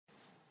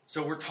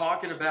So we're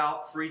talking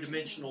about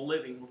three-dimensional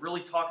living. We're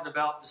really talking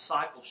about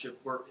discipleship.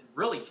 We're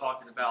really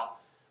talking about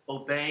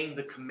obeying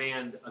the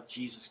command of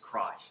Jesus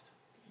Christ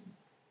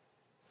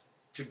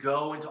to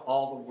go into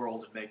all the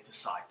world and make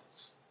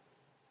disciples.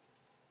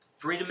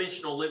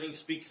 Three-dimensional living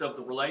speaks of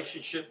the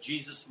relationship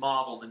Jesus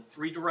modeled in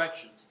three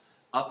directions: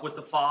 up with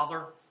the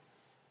Father,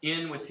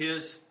 in with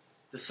His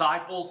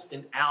disciples,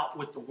 and out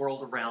with the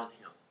world around Him.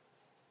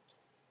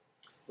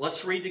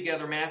 Let's read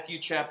together Matthew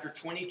chapter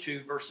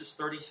 22, verses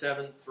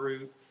 37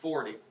 through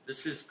 40.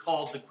 This is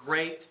called the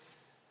Great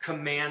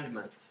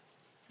Commandment.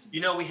 You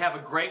know, we have a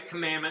great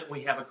commandment,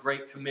 we have a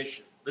great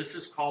commission. This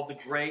is called the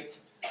Great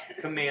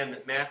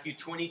Commandment. Matthew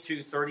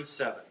 22,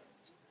 37.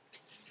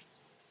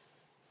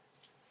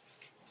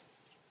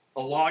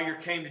 A lawyer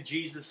came to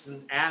Jesus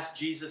and asked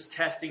Jesus,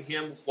 testing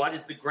him, what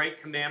is the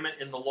great commandment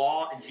in the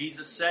law? And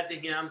Jesus said to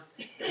him,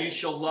 you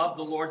shall love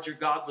the Lord your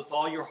God with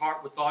all your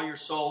heart, with all your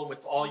soul, and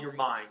with all your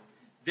mind.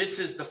 This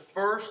is the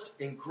first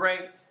and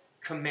great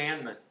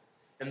commandment.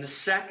 And the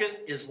second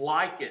is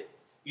like it.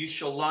 You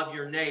shall love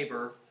your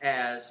neighbor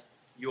as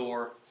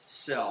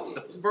yourself.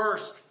 The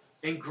first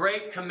and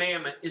great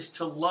commandment is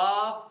to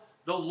love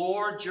the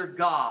Lord your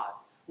God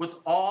with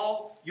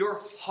all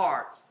your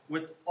heart,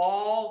 with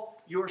all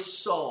your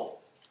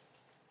soul,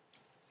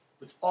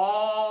 with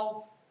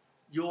all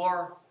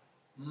your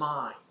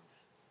mind,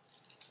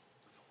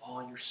 with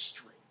all your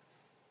strength.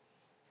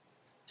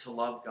 To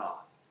love God.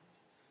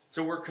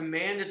 So we're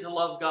commanded to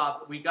love God,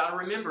 but we got to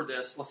remember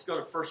this. Let's go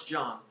to 1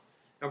 John.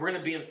 Now we're going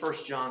to be in 1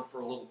 John for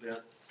a little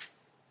bit.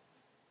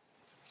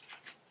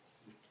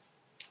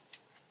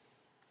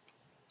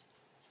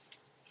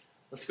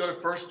 Let's go to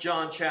 1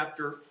 John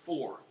chapter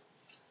 4.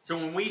 So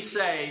when we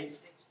say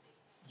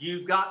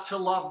you've got to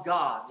love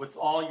God with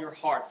all your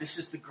heart, this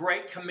is the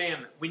great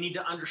commandment. We need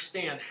to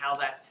understand how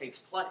that takes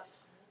place.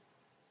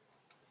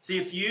 See,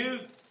 if you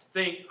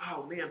think,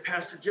 oh man,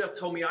 Pastor Jeff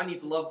told me I need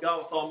to love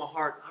God with all my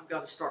heart, I've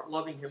got to start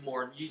loving Him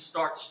more. And you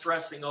start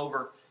stressing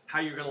over how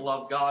you're going to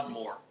love God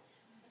more.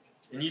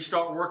 And you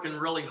start working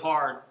really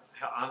hard.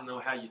 I don't know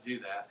how you do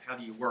that. How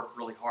do you work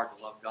really hard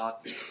to love God?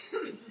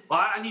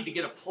 Well, I need to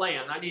get a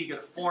plan. I need to get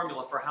a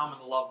formula for how I'm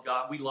going to love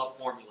God. We love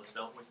formulas,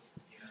 don't we?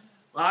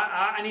 Well,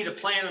 I need a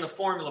plan and a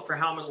formula for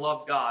how I'm going to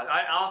love God.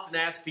 I often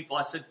ask people,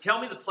 I said, tell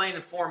me the plan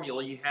and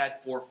formula you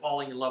had for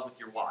falling in love with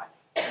your wife.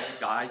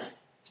 Guys,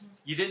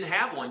 you didn't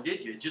have one,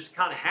 did you? It just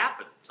kind of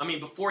happened. I mean,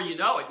 before you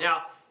know it.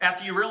 Now,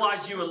 after you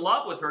realized you were in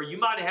love with her, you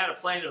might have had a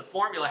plan and a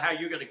formula how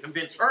you're going to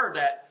convince her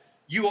that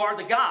you are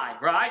the guy,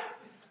 right?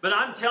 But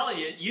I'm telling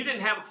you, you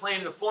didn't have a plan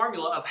and a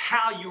formula of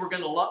how you were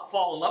going to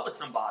fall in love with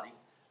somebody.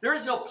 There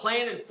is no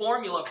plan and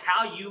formula of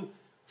how you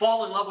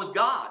fall in love with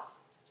God.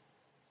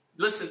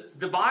 Listen,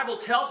 the Bible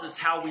tells us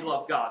how we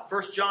love God.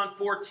 1 John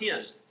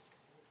 4:10.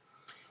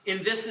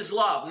 And this is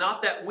love,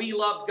 not that we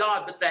loved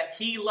God, but that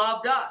He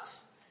loved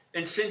us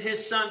and sent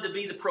His Son to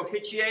be the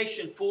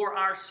propitiation for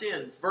our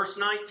sins. Verse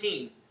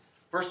 19,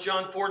 1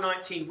 John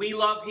 4:19. We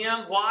love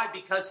Him. Why?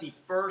 Because He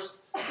first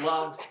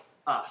loved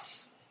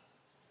us.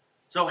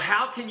 So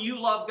how can you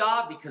love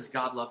God? Because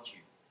God loved you.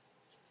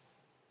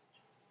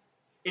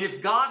 And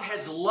if God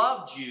has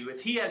loved you,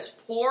 if He has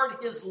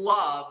poured His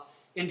love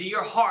into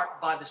your heart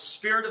by the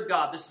Spirit of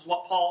God, this is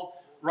what Paul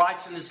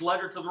writes in his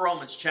letter to the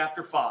Romans,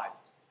 chapter 5.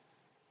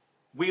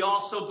 We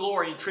also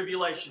glory in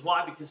tribulation.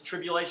 Why? Because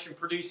tribulation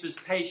produces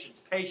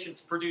patience. Patience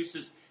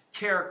produces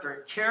character.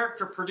 And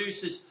character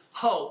produces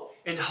hope.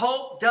 And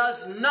hope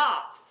does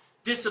not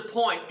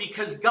disappoint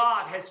because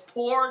God has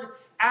poured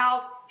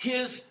out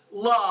His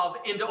love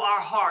into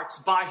our hearts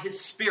by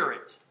His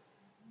Spirit.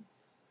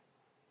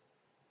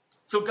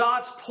 So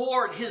God's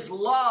poured His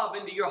love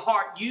into your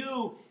heart.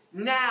 You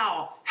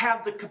now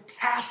have the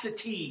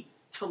capacity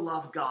to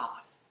love God.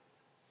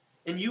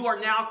 And you are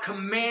now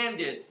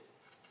commanded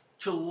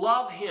to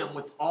love Him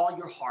with all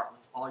your heart,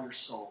 with all your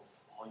soul,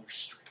 with all your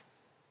strength.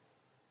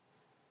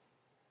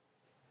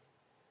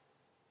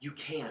 You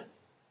can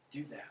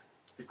do that.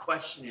 The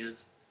question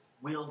is,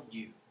 will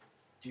you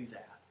do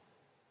that?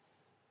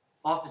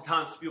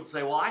 Oftentimes people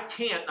say, well, I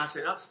can't. And I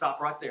say, no,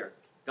 stop right there.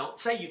 Don't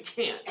say you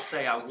can't.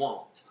 Say I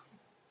won't.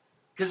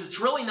 Because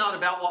it's really not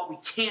about what we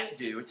can't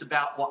do. It's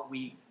about what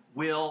we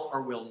will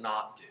or will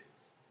not do.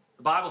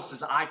 The Bible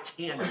says, I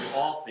can do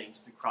all things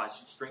through Christ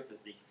who strengthens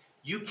me.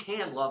 You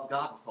can love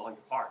God with all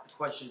your heart. The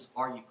question is,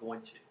 are you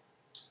going to?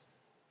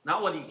 It's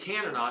not whether you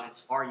can or not,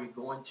 it's are you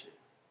going to?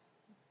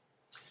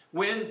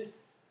 When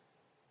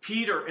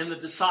Peter and the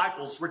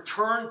disciples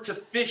returned to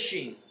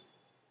fishing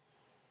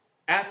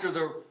after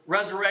the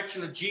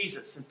resurrection of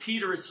Jesus, and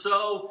Peter is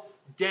so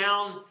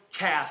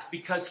downcast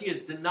because he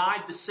has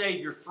denied the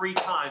Savior 3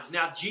 times.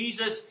 Now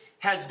Jesus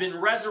has been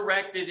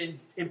resurrected,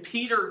 and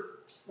Peter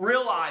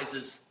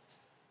realizes,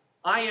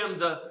 I am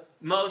the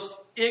most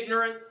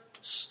ignorant,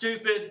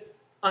 stupid,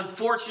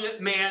 unfortunate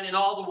man in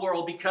all the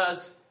world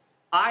because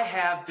I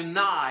have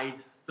denied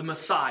the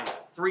Messiah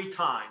 3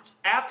 times.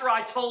 After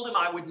I told him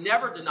I would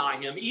never deny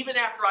him, even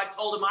after I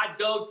told him I'd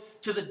go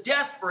to the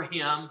death for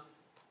him,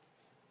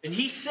 and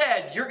he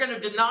said, you're going to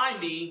deny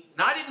me,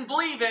 and I didn't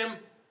believe him,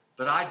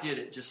 But I did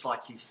it just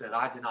like he said.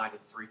 I denied him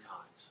 3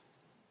 times.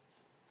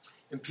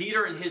 And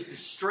Peter, in his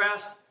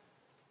distress,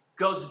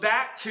 goes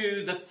back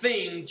to the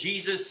thing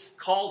Jesus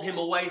called him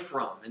away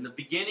from. In the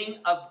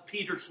beginning of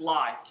Peter's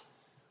life,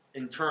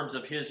 in terms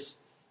of his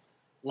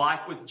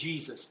life with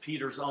Jesus,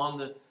 Peter's on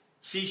the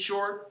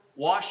seashore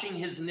washing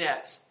his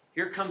nets.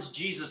 Here comes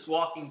Jesus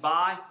walking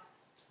by.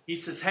 He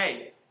says,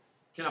 "Hey,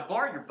 can I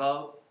borrow your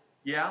boat?"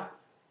 "Yeah."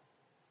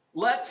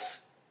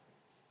 "Let's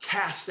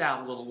cast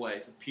out a little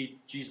ways." And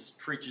Jesus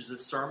preaches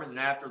this sermon, and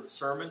after the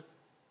sermon,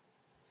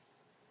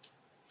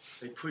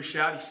 they push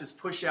out. He says,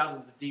 "Push out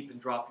into the deep and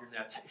drop your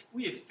nets."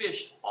 "We have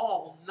fished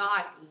all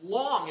night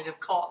long and have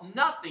caught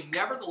nothing.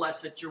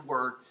 Nevertheless, at your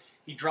word,"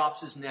 he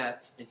drops his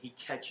net and he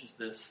catches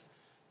this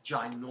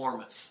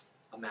ginormous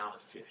amount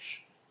of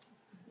fish.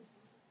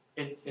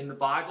 And the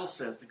Bible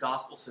says, the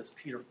gospel says,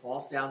 Peter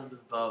falls down into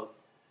the boat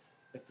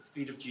at the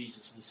feet of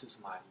Jesus and he says,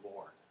 "My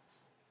Lord."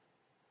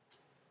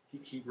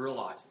 He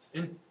realizes.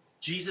 And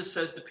Jesus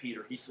says to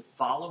Peter, he said,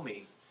 "Follow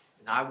me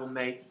and I will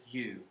make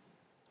you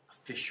a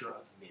fisher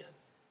of men."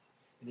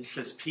 And he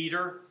says,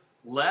 Peter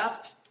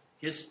left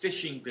his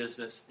fishing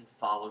business and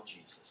followed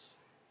Jesus.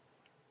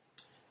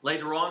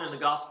 Later on in the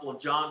Gospel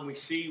of John, we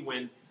see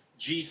when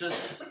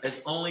Jesus,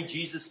 as only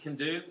Jesus can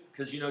do,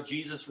 because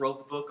Jesus wrote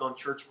the book on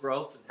church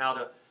growth and how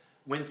to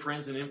win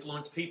friends and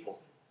influence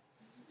people.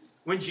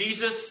 When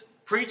Jesus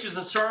preaches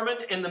a sermon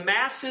and the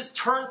masses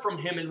turn from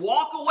him and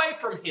walk away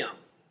from him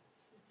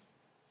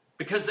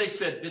because they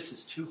said, "This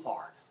is too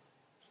hard."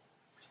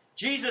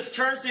 Jesus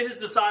turns to his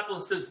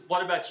disciples and says,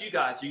 "What about you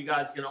guys? Are you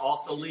guys going to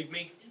also leave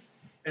me?"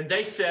 And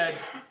they said,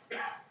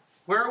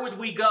 "Where would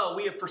we go?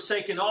 We have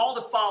forsaken all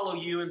to follow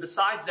you, and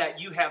besides that,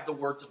 you have the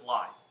words of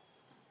life."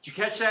 Did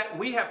you catch that?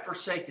 We have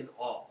forsaken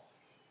all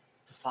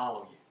to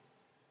follow you.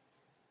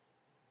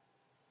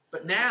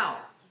 But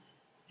now,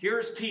 here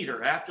is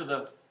Peter, after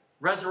the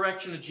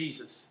resurrection of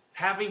Jesus,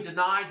 having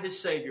denied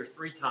his Savior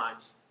 3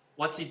 times.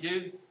 What's he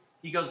do?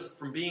 He goes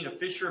from being a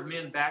fisher of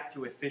men back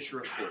to a fisher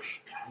of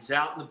fish. He's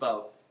out in the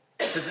boat.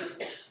 Because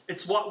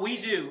it's what we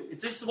do.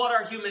 This is what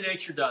our human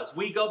nature does.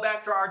 We go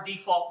back to our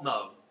default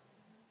mode.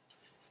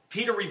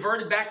 Peter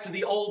reverted back to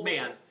the old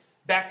man,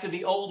 back to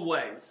the old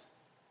ways.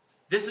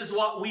 This is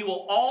what we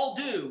will all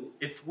do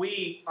if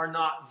we are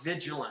not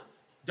vigilant.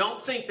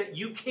 Don't think that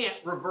you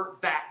can't revert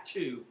back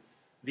to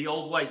the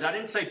old ways. I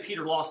didn't say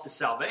Peter lost his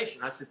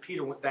salvation. I said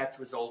Peter went back to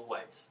his old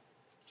ways.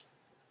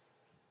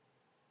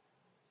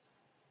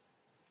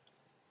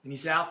 And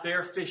he's out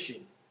there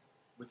fishing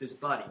with his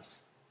buddies.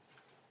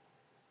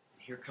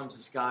 Here comes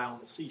this guy on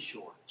the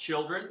seashore.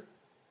 "Children,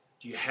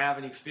 do you have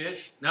any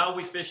fish?" "No,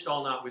 we fished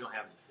all night. We don't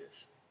have any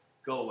fish."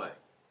 "Go away."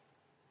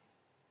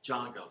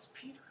 John goes,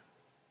 "Peter,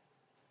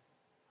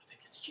 I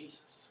think it's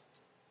Jesus."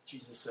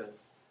 Jesus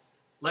says,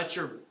 "Let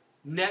your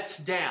nets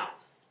down."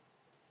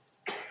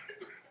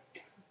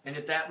 And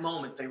at that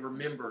moment, they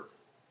remembered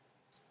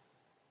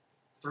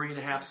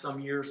 3.5 some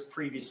years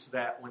previous to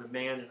that when a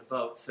man in a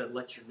boat said,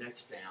 "Let your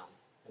nets down."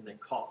 And they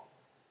caught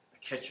a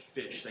catch of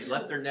fish. They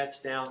let their nets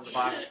down, and the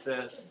Bible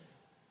says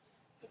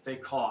that they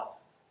caught,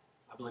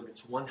 I believe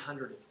it's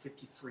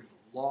 153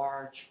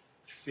 large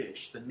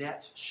fish. The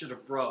nets should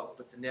have broke,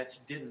 but the nets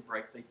didn't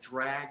break. They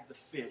dragged the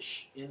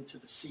fish into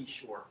the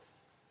seashore.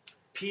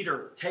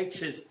 Peter takes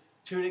his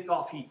tunic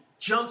off. He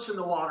jumps in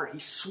the water. He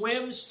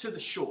swims to the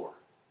shore.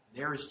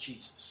 There is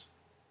Jesus.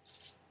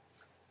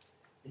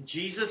 And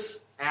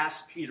Jesus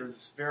asked Peter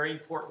this very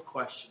important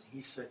question.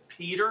 He said,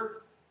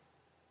 "Peter,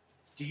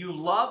 do you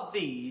love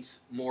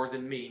these more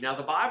than me?" Now,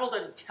 the Bible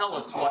doesn't tell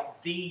us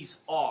what these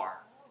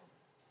are.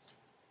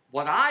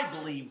 What I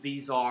believe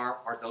these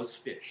are those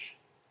fish.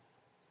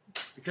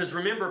 Because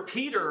remember,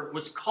 Peter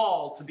was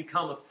called to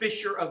become a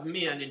fisher of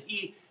men, and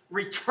he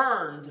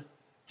returned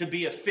to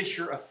be a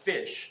fisher of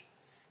fish.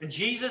 And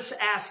Jesus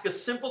asked a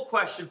simple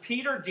question,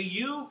 "Peter, do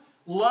you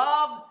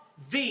love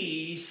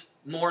these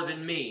more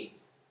than me?"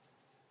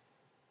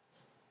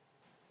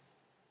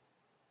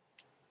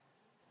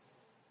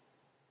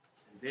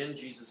 And then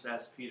Jesus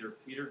asked Peter,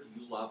 "Peter,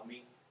 do you love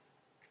me?"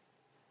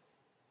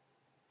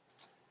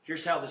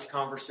 Here's how this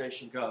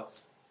conversation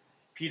goes.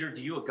 "Peter,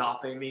 do you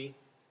agape me?"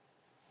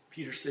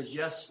 Peter says,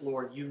 "Yes,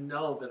 Lord, you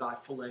know that I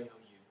phileo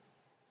you."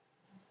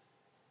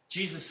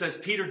 Jesus says,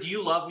 "Peter, do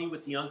you love me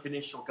with the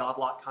unconditional,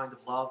 godlike kind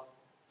of love?"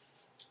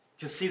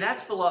 Because see,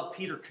 that's the love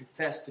Peter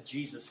confessed to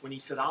Jesus when he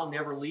said, "I'll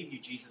never leave you,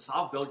 Jesus.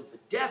 I'll go to the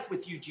death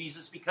with you,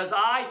 Jesus, because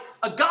I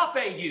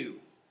agape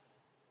you."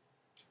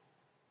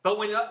 But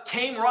when it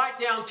came right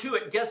down to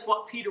it, guess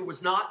what Peter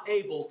was not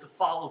able to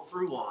follow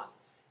through on?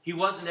 He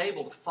wasn't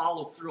able to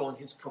follow through on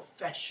his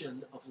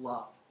profession of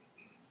love.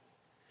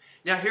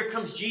 Now here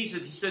comes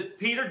Jesus. He said,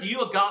 "Peter, do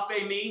you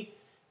agape me?"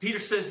 Peter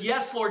says,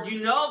 "Yes, Lord, you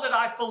know that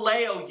I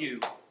phileo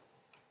you."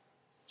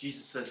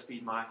 Jesus says,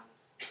 "Feed my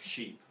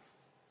sheep."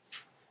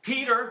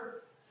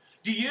 "Peter,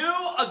 do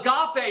you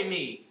agape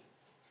me?"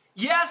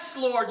 "Yes,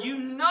 Lord, you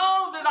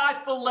know that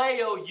I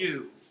phileo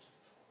you."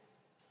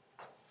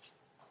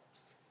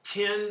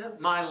 "Tend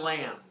my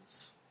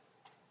lambs."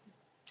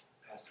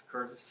 Pastor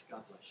Curtis,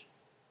 God bless you.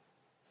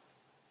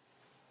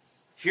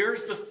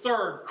 Here's the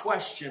third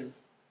question.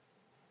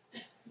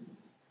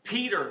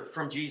 Peter,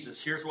 from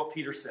Jesus, here's what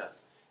Peter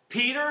says.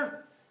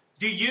 Peter,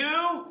 do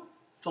you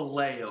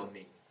phileo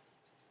me?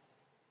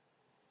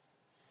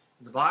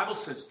 The Bible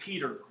says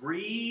Peter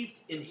grieved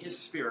in his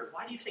spirit.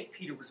 Why do you think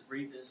Peter was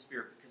grieved in his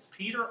spirit? Because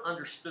Peter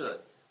understood.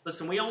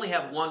 Listen, we only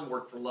have one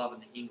word for love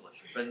in the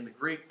English, but in the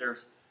Greek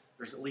there's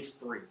at least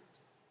three.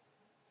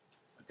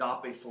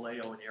 Agape,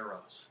 phileo, and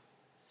eros.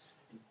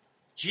 And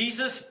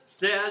Jesus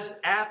says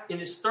in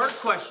his third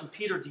question,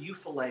 Peter, do you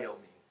phileo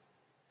me?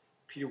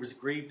 Peter was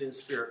grieved in his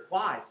spirit.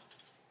 Why?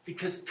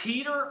 Because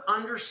Peter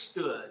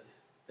understood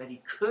that he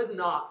could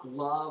not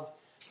love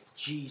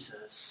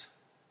Jesus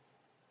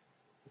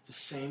with the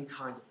same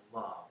kind of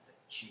love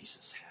that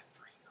Jesus had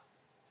for him.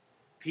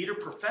 Peter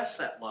professed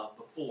that love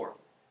before,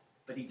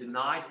 but he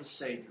denied his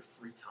Savior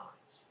 3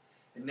 times.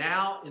 And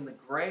now, in the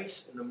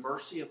grace and the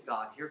mercy of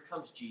God, here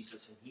comes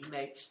Jesus, and he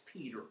makes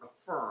Peter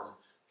affirm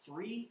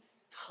 3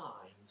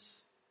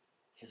 times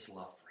his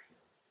love for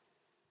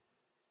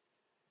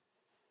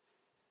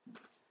him.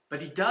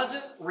 But he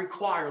doesn't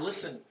require,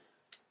 listen,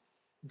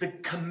 the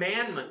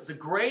commandment, the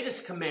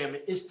greatest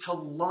commandment, is to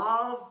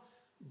love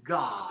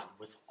God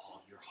with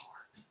all your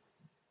heart.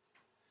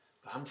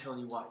 But I'm telling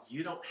you what,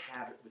 you don't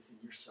have it within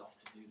yourself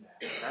to do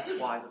that. That's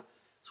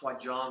why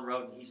John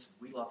wrote, and he said,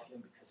 we love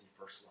him because he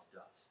first loved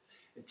us.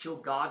 Until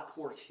God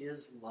pours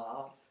his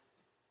love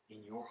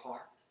in your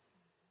heart,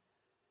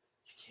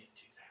 you can't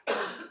do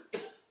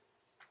that.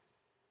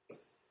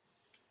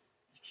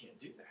 You can't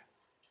do that.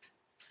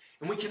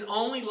 And we can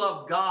only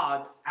love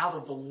God out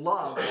of the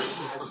love that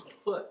he has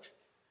put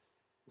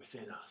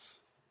within us.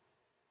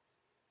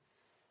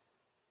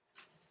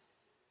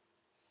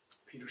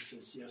 Peter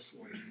says, yes,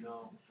 Lord, you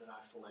know that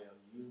I phileo.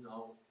 You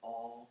know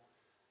all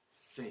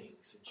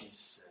things. And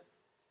Jesus said,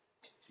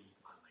 feed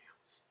my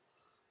lambs.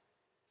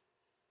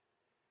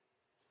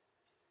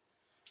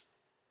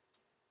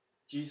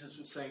 Jesus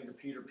was saying to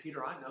Peter,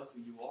 Peter, I know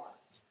who you are.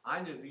 I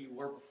knew who you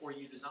were before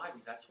you denied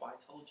me. That's why I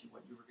told you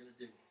what you were going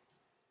to do.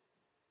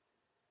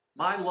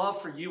 My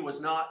love for you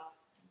was not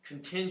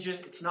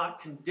contingent. It's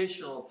not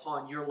conditional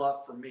upon your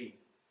love for me.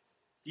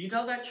 Do you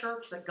know that,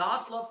 church? That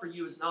God's love for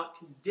you is not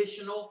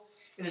conditional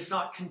and it's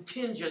not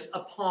contingent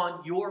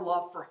upon your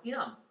love for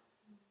him.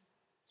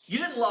 You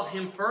didn't love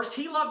him first.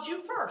 He loved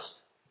you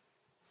first.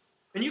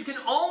 And you can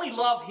only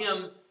love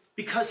him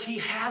because he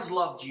has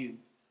loved you.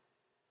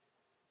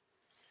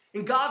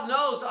 And God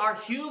knows our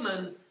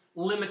human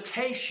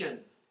limitation.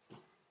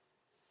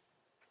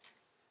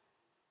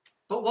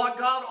 But what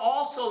God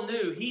also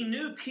knew, he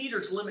knew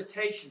Peter's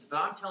limitations, but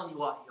I'm telling you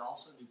what, he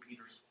also knew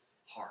Peter's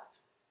heart.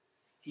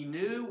 He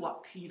knew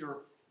what Peter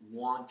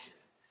wanted.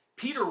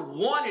 Peter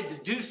wanted to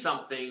do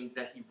something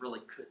that he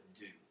really couldn't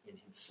do in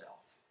himself.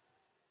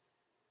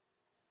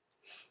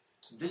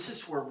 This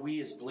is where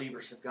we as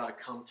believers have got to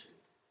come to.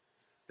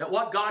 That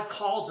what God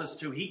calls us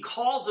to, he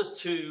calls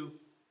us to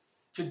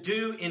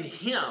do in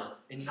him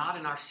and not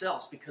in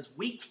ourselves, because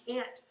we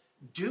can't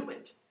do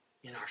it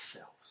in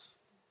ourselves.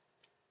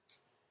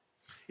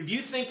 If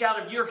you think out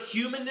of your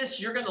humanness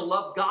you're going to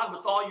love God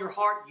with all your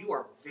heart, you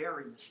are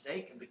very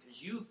mistaken,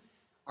 because you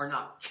are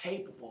not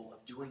capable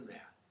of doing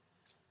that.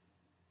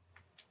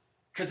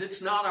 Because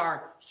it's not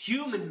our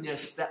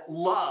humanness that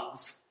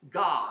loves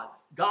God.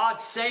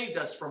 God saved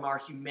us from our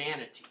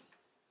humanity,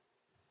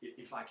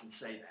 if I can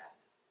say that.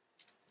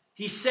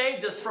 He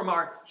saved us from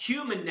our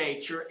human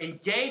nature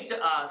and gave to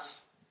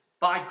us,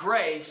 by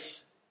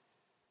grace,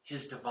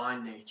 his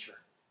divine nature.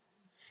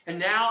 And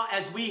now,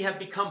 as we have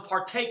become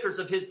partakers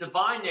of his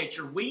divine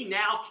nature, we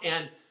now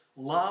can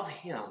love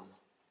him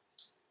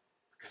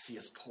because he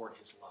has poured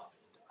his love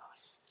into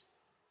us.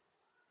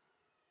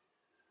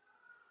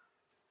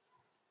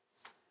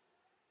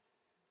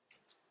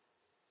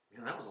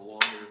 Man, that was a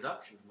long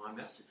introduction to my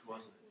message,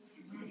 wasn't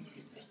it?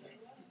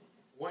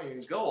 Well, you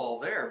can go all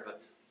there,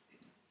 but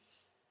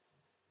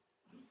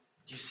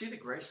do you see the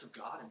grace of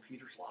God in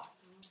Peter's life?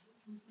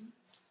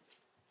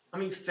 I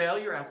mean,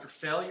 failure after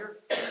failure.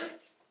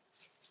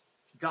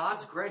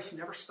 God's grace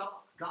never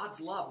stopped. God's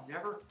love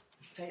never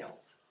failed.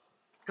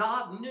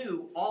 God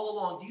knew all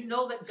along. Do you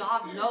know that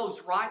God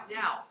knows right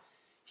now?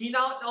 He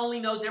not only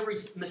knows every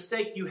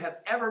mistake you have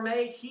ever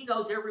made, he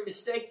knows every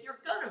mistake you're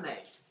going to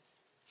make.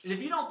 And if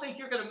you don't think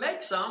you're going to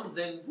make some,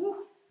 then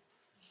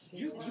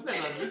you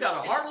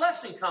got a hard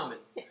lesson coming.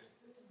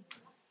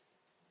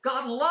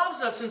 God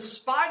loves us in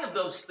spite of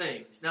those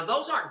things. Now,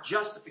 those aren't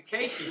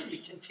justifications to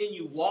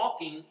continue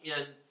walking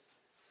in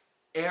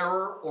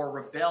error or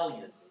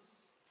rebellion.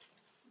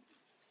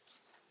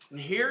 And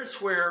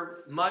here's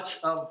where much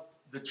of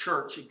the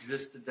church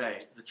exists today.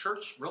 The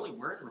church, really,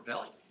 we're in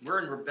rebellion. We're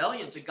in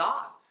rebellion to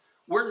God.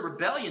 We're in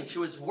rebellion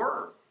to his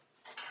word.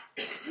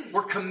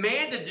 We're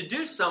commanded to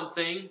do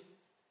something,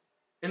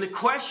 and the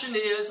question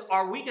is,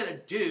 are we going to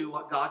do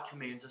what God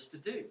commands us to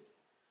do?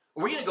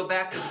 Are we going to go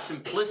back to the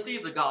simplicity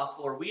of the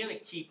gospel, or are we going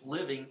to keep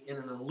living in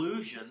an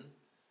illusion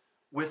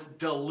with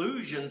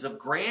delusions of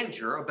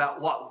grandeur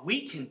about what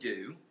we can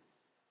do,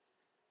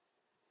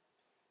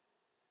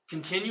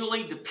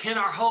 continually to pin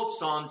our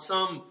hopes on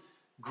some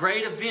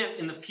great event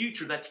in the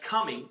future that's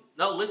coming.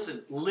 No,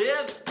 listen,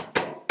 live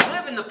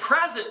in the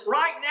present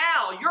right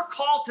now. You're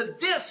called to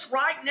this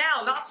right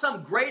now, not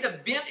some great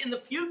event in the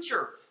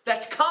future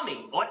that's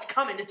coming. Oh, it's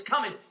coming, it's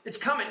coming, it's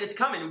coming, it's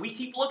coming. And we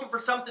keep looking for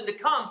something to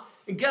come.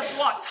 And guess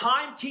what?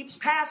 Time keeps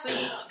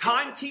passing.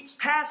 Time keeps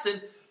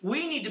passing.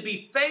 We need to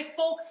be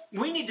faithful.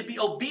 We need to be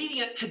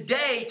obedient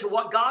today to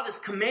what God has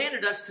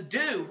commanded us to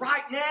do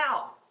right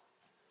now.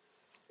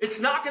 It's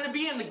not going to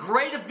be in the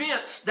great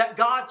events that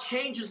God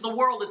changes the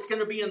world. It's going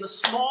to be in the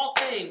small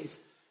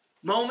things,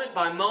 moment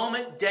by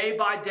moment, day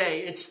by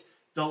day. It's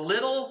the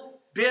little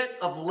bit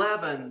of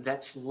leaven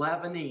that's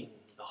leavening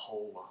the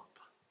whole lump.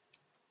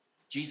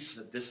 Jesus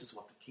said this is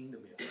what the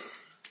kingdom is.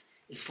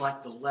 It's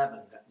like the leaven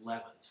that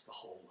leavens the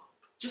whole lump.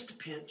 Just a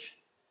pinch.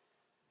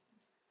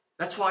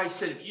 That's why he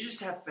said if you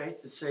just have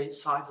faith the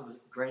size of a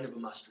grain of a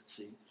mustard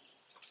seed,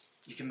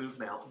 you can move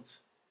mountains.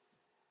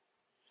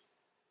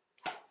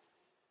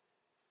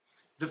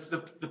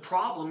 The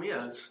problem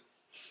is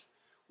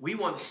we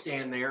want to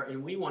stand there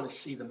and we want to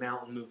see the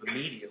mountain move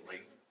immediately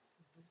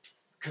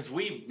because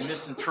we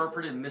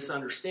misinterpret and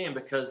misunderstand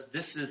because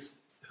this is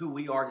who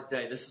we are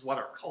today. This is what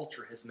our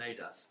culture has made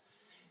us.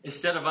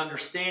 Instead of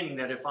understanding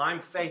that if I'm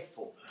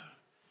faithful,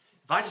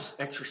 if I just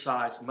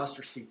exercise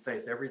mustard seed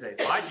faith every day,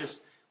 if I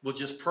will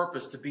just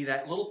purpose to be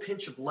that little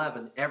pinch of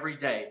leaven every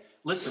day,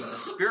 listen, the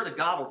Spirit of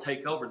God will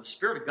take over. The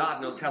Spirit of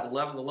God knows how to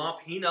leaven the lump.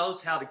 He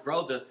knows how to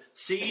grow the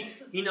seed.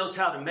 He knows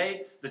how to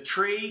make the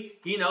tree.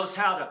 He knows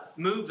how to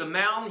move the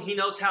mountain. He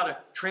knows how to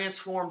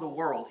transform the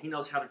world. He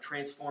knows how to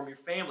transform your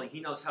family.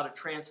 He knows how to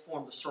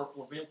transform the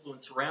circle of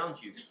influence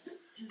around you.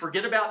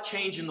 Forget about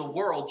changing the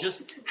world.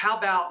 Just how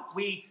about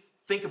we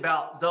think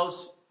about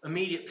those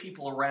immediate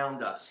people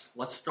around us?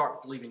 Let's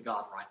start believing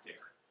God right there.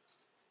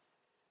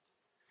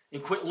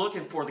 And quit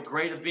looking for the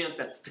great event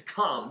that's to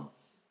come,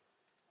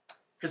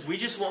 because we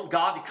just want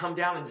God to come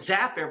down and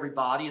zap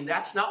everybody, and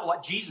that's not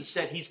what Jesus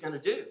said he's going to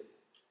do.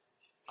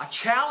 I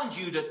challenge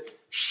you to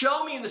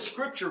show me in the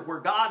scripture where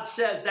God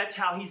says that's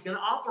how he's going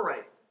to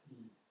operate.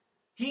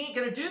 He ain't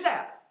going to do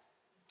that.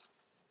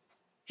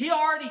 He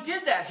already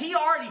did that. He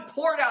already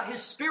poured out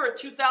his Spirit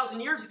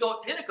 2,000 years ago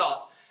at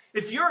Pentecost.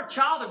 If you're a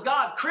child of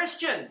God,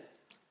 Christian,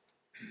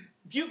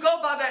 if you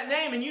go by that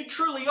name and you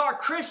truly are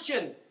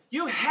Christian,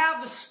 you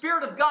have the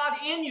Spirit of God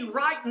in you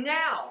right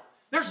now.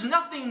 There's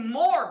nothing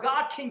more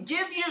God can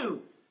give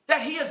you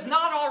that he has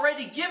not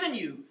already given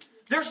you.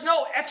 There's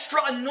no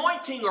extra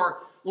anointing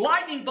or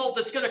lightning bolt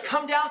that's going to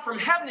come down from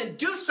heaven and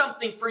do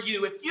something for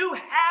you. If you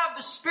have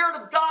the Spirit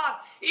of God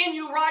in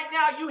you right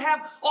now, you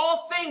have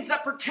all things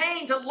that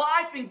pertain to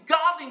life and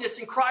godliness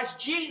in Christ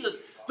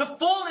Jesus. The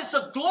fullness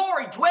of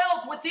glory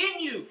dwells within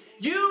you.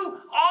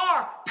 You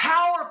are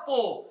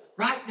powerful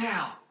right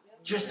now,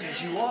 just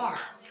as you are.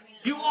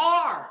 You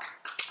are.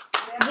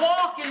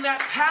 Walk in that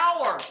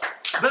power.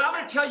 But I'm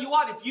going to tell you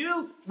what, if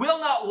you will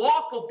not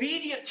walk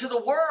obedient to the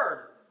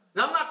Word,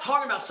 and I'm not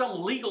talking about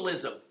some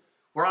legalism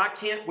where I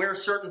can't wear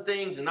certain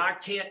things and I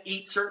can't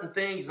eat certain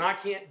things and I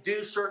can't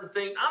do certain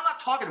things. I'm not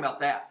talking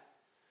about that.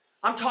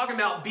 I'm talking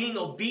about being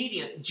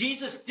obedient.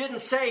 Jesus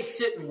didn't say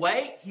sit and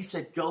wait. He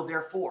said go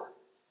therefore.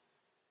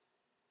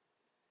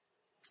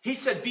 He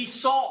said be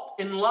salt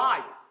and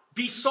light.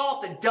 Be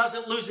salt that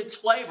doesn't lose its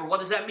flavor. What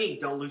does that mean?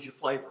 Don't lose your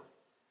flavor.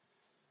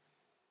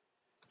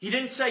 He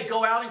didn't say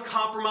go out and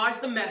compromise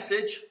the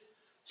message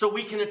so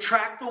we can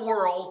attract the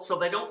world so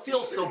they don't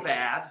feel so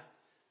bad.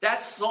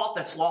 That's salt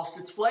that's lost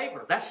its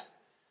flavor.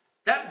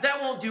 That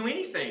won't do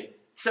anything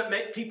except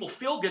make people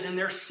feel good in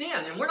their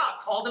sin. And we're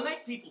not called to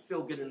make people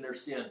feel good in their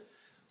sin.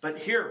 But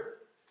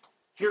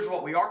here's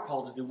what we are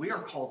called to do. We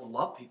are called to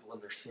love people in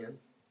their sin.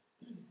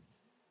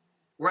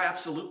 We're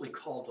absolutely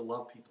called to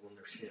love people in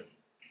their sin.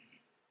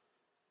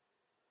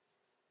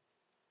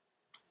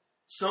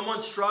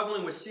 Someone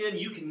struggling with sin,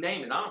 you can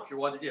name it. I don't care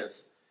what it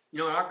is. You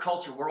know, in our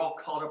culture, we're all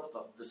caught up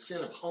with the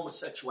sin of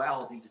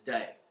homosexuality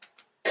today.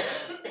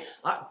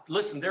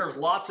 Listen, there's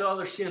lots of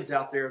other sins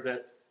out there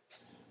that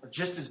are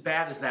just as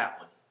bad as that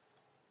one.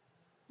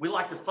 We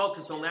like to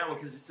focus on that one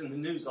because it's in the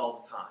news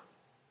all the time.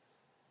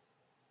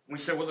 We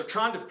say, well, they're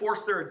trying to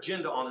force their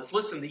agenda on us.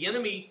 Listen, the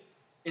enemy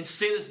in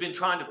sin has been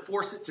trying to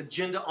force its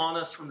agenda on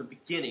us from the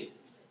beginning.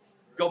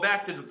 Go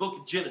back to the book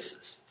of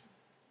Genesis.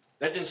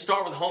 That didn't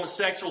start with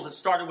homosexuals. It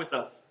started with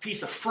a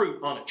piece of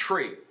fruit on a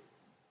tree.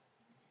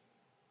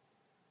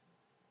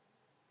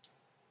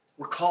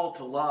 We're called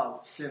to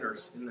love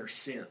sinners in their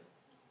sin.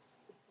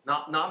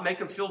 Not make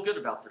them feel good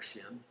about their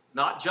sin.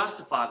 Not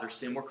justify their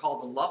sin. We're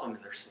called to love them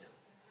in their sin.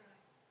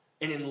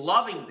 And in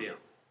loving them,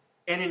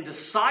 and in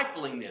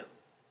discipling them,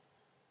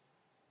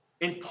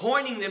 in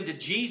pointing them to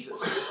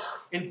Jesus,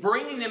 in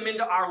bringing them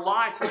into our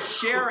lives and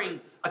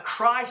sharing a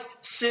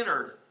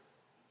Christ-centered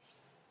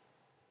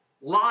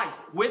life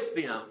with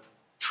them,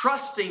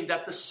 trusting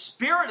that the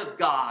Spirit of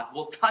God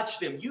will touch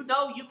them. You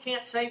know you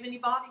can't save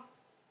anybody.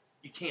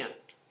 You can't.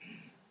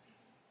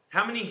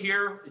 How many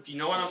here, if you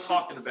know what I'm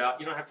talking about,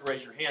 you don't have to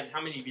raise your hand.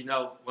 How many of you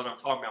know what I'm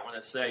talking about when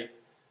I say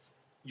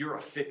you're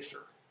a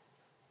fixer?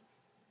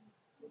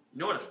 You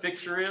know what a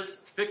fixer is?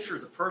 A fixer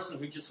is a person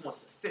who just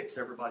wants to fix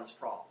everybody's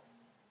problem.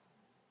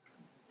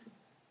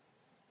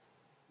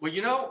 Well,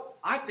 you know,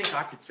 I think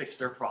I could fix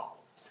their problem.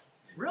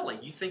 Really?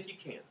 You think you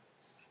can?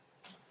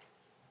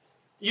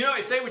 You know,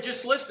 if they would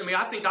just listen to me,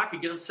 I think I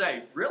could get them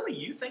saved. Really?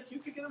 You think you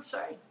could get them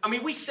saved? I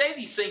mean, we say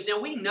these things,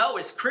 and we know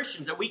as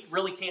Christians that we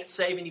really can't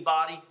save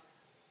anybody.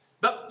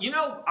 But, you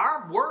know,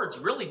 our words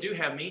really do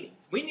have meaning.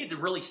 We need to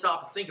really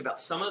stop and think about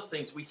some of the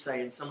things we say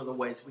and some of the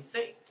ways we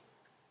think.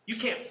 You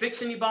can't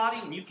fix anybody,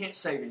 and you can't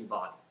save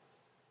anybody.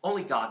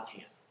 Only God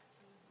can.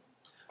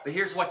 But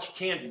here's what you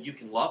can do. You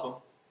can love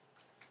them.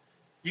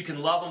 You can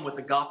love them with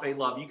agape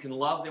love. You can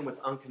love them with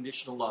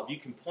unconditional love. You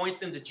can point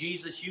them to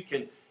Jesus. You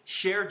can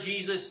share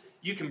Jesus.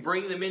 You can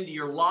bring them into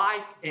your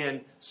life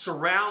and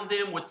surround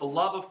them with the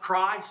love of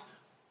Christ.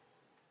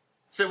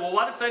 Say, well,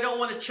 what if they don't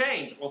want to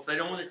change? Well, if they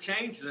don't want to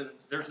change, then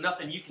there's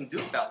nothing you can do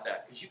about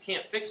that because you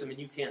can't fix them and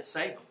you can't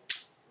save them.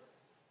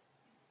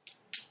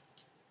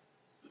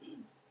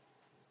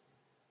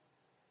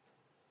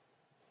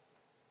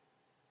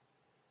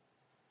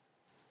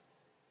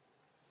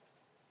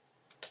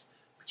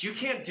 But you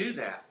can't do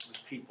that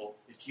with people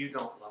if you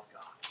don't love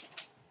God.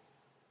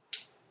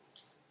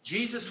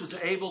 Jesus was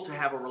able to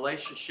have a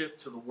relationship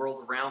to the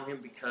world around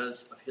him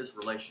because of his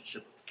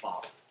relationship with the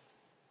Father.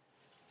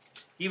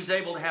 He was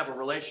able to have a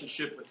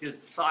relationship with his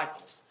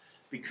disciples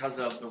because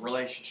of the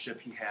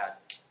relationship he had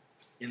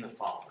in the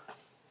Father.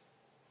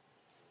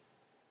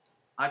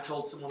 I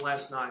told someone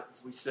last night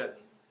as we sat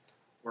and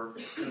were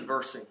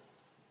conversing,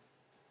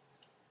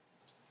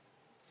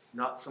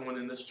 not someone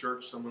in this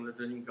church, someone that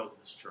didn't even go to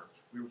this church.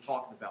 We were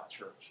talking about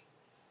church.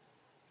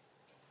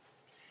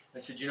 I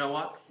said, you know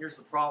what? Here's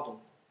the problem.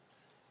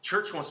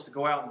 Church wants to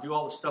go out and do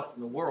all the stuff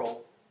in the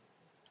world.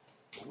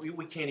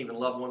 We can't even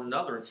love one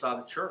another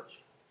inside the church.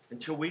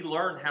 Until we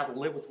learn how to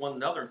live with one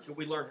another, until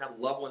we learn how to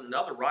love one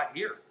another right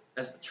here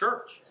as the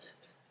church.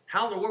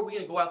 How in the world are we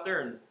going to go out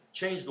there and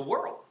change the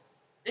world?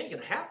 It ain't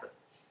going to happen.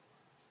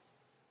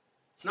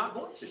 It's not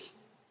going to.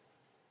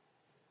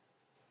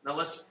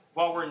 Now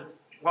while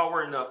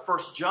we're in 1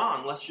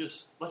 John, let's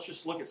just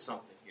look at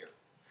something here.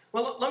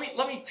 Well,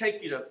 let me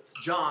take you to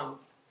John,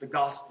 the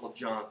Gospel of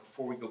John,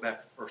 before we go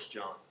back to 1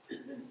 John.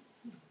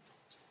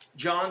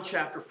 John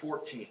chapter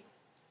 14.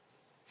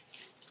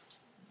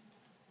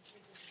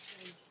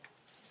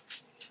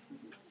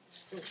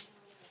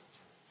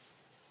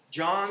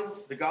 John,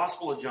 the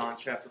Gospel of John,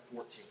 chapter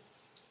 14.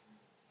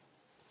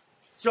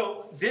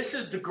 So this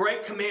is the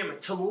great commandment,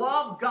 to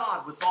love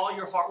God with all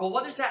your heart. Well,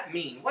 what does that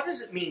mean? What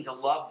does it mean to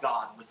love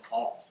God with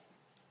all?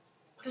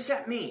 What does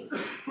that mean?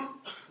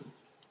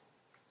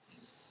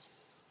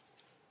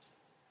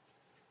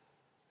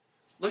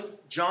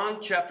 Look, John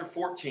chapter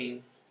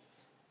 14.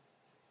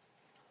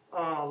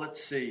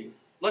 Let's see.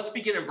 Let's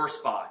begin in verse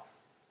 5.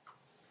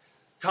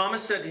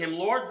 Thomas said to him,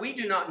 Lord, we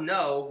do not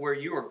know where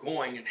you are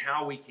going and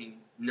how we can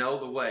know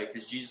the way.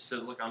 Because Jesus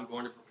said, look, I'm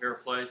going to prepare a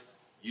place.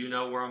 You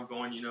know where I'm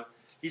going, you know.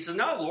 He said,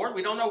 no, Lord,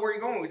 we don't know where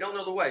you're going. We don't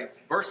know the way.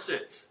 Verse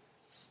 6.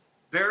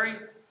 Very,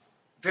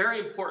 very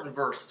important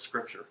verse of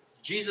Scripture.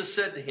 Jesus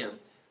said to him,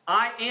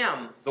 I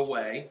am the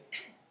way,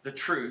 the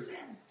truth,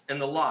 and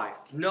the life.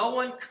 No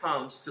one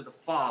comes to the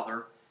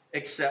Father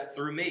except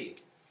through me.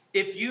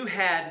 If you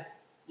had,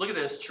 look at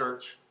this,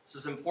 church.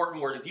 This is an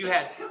important word. If you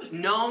had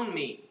known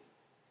me.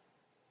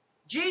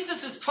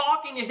 Jesus is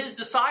talking to his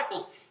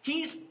disciples.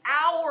 He's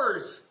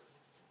hours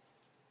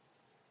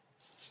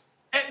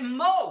at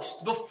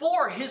most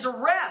before his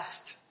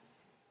arrest.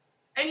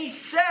 And he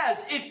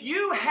says, if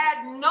you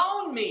had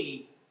known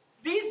me,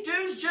 these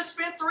dudes just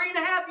spent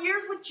 3.5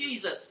 years with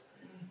Jesus.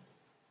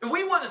 And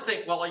we want to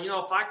think, well, you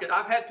know, if I could,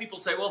 I've had people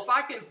say, well,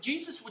 if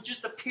Jesus would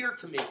just appear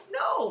to me.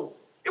 No,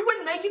 it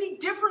wouldn't make any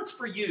difference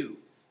for you.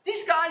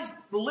 These guys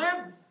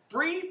lived,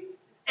 breathed,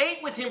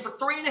 ate with him for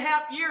 3.5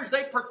 years.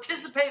 They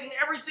participated in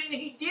everything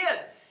he did.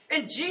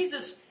 And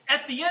Jesus,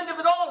 at the end of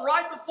it all,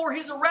 right before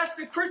his arrest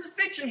and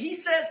crucifixion, he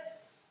says,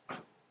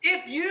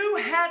 if you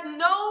had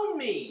known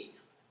me.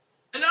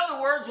 In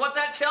other words, what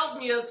that tells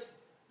me is,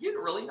 you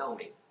didn't really know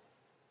me.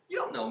 You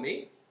don't know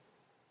me.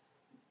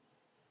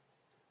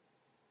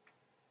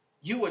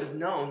 You would have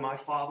known my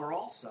Father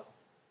also.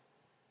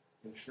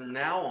 And from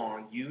now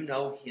on, you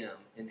know him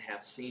and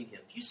have seen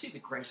him. Do you see the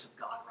grace of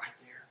God right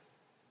there?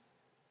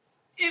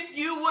 If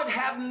you would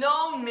have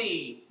known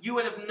me, you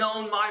would have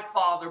known my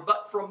Father.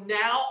 But from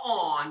now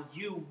on,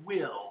 you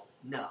will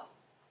know.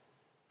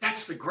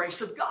 That's the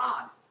grace of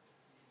God.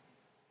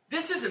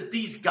 This isn't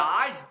these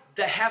guys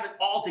that have it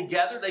all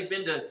together. They've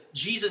been to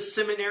Jesus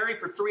Seminary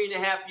for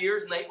 3.5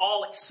 years, and they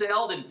all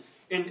excelled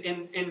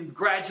and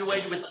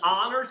graduated with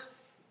honors.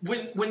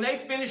 When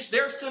they finished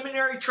their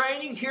seminary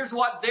training, here's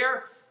what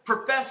their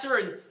professor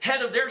and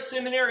head of their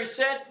seminary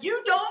said,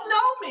 you don't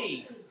know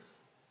me.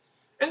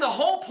 And the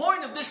whole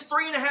point of this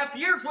 3.5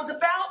 years was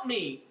about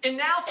me. And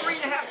now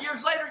 3.5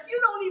 years later,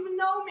 you don't even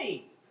know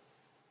me.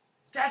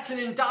 That's an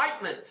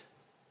indictment.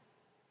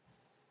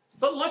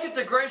 But look at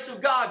the grace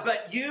of God.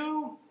 But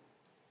you,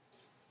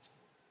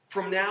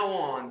 from now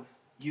on,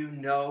 you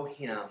know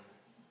him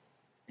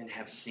and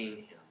have seen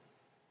him.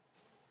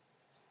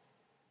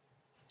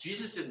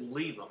 Jesus didn't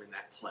leave them in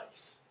that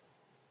place.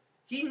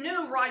 He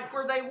knew right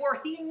where they were.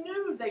 He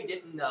knew they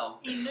didn't know.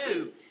 He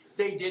knew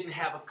they didn't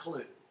have a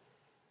clue.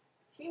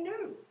 He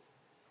knew.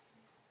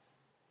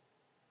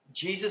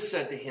 Jesus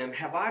said to him,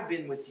 "Have I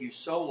been with you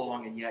so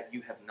long, and yet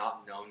you have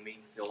not known me,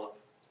 Philip?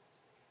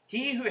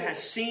 He who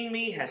has seen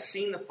me has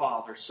seen the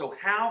Father. So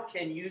how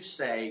can you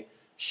say,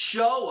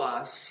 'Show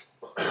us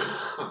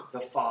the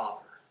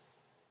Father'?"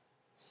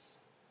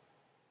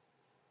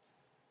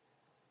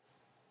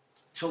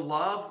 To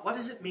love, what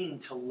does it mean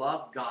to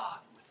love God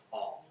with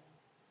all?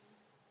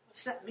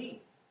 What's that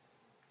mean?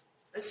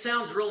 It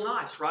sounds real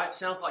nice, right? It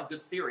sounds like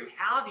good theory.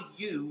 How do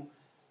you,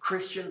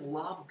 Christian,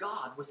 love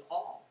God with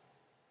all?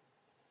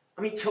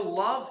 I mean, to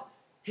love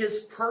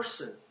His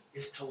person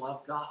is to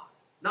love God.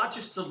 Not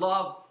just to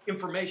love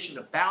information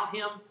about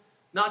Him,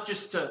 not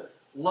just to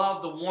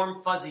love the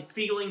warm, fuzzy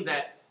feeling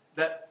that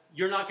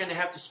you're not going to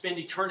have to spend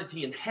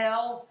eternity in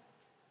hell.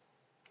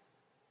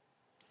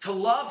 To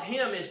love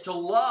Him is to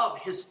love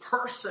His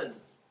person.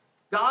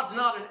 God's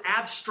not an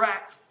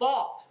abstract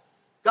thought.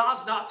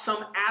 God's not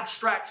some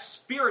abstract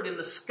spirit in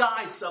the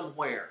sky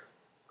somewhere.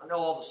 I know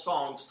all the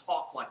songs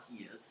talk like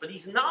He is, but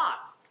He's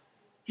not.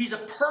 He's a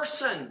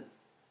person.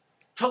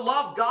 To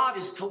love God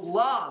is to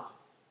love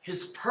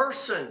His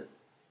person.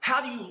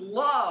 How do you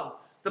love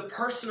the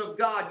person of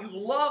God? You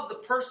love the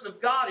person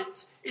of God.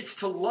 It's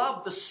to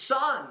love the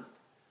Son.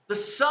 The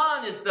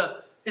Son is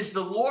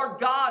the Lord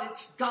God.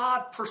 It's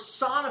God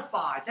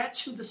personified.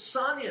 That's who the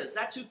Son is.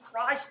 That's who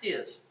Christ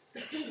is.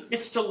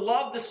 It's to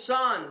love the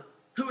Son,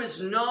 who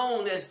is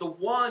known as the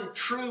one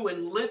true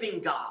and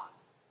living God.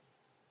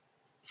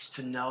 It's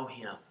to know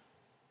Him.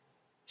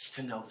 It's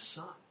to know the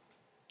Son.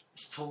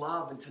 It's to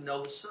love and to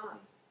know the Son.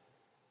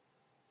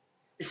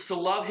 It's to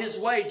love His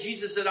way.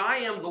 Jesus said, "I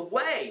am the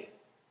way."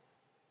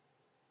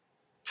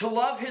 To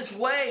love His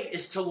way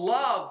is to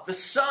love the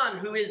Son,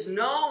 who is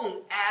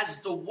known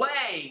as the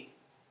way.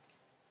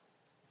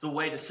 The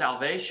way to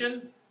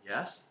salvation?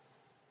 Yes.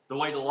 The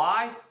way to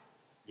life?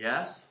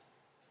 Yes.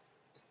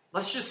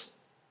 Let's just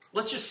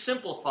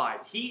simplify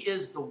it. He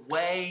is the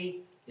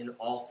way in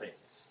all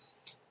things.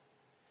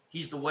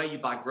 He's the way you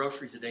buy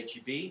groceries at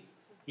H-E-B.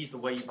 He's the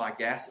way you buy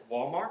gas at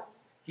Walmart.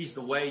 He's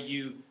the way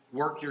you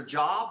work your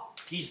job.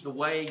 He's the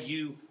way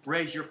you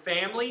raise your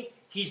family.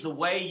 He's the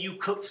way you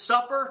cook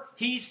supper.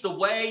 He's the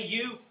way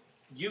you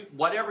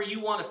whatever you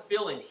want to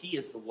fill in, He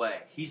is the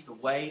way. He's the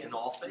way in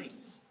all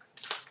things.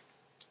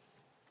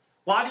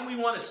 Why do we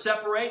want to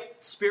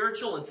separate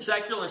spiritual and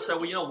secular and say,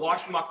 well,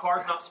 washing my car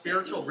is not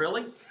spiritual?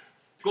 Really?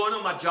 Going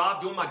on my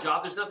job, doing my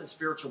job, there's nothing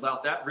spiritual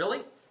about that.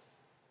 Really?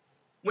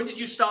 When did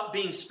you stop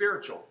being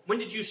spiritual? When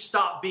did you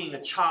stop being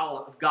a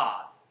child of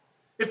God?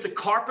 If the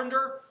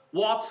carpenter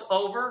walks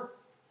over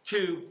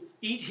to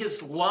eat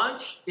his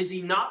lunch, is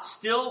he not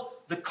still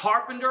the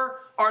carpenter?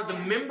 Are the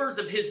members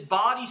of his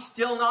body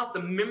still not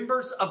the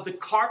members of the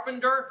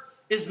carpenter?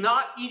 Is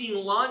not eating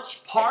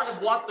lunch part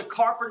of what the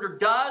carpenter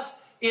does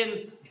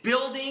in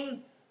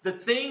building the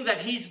thing that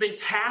he's been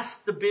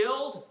tasked to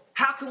build?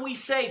 How can we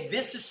say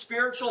this is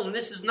spiritual and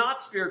this is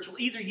not spiritual?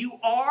 Either you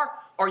are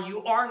or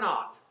you are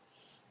not.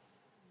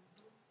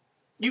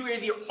 You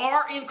either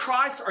are in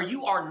Christ or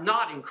you are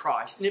not in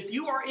Christ. And if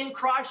you are in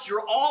Christ,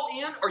 you're all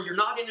in or you're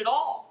not in at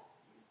all.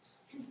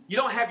 You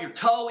don't have your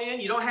toe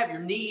in. You don't have your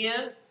knee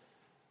in.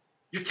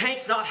 Your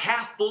tank's not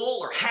half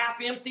full or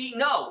half empty.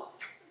 No.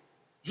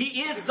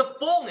 He is the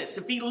fullness.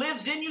 If He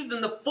lives in you,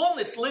 then the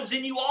fullness lives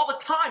in you all the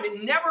time.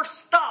 It never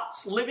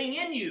stops living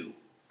in you.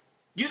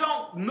 You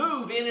don't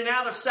move in and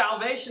out of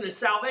salvation, and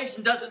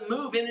salvation doesn't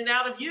move in and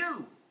out of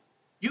you.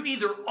 You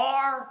either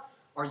are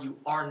or you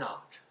are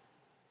not.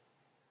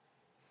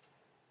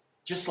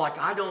 Just like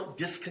I don't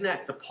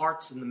disconnect the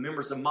parts and the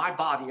members of my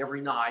body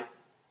every night,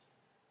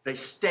 they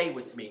stay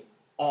with me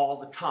all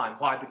the time.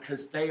 Why?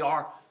 Because they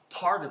are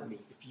part of me.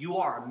 If you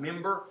are a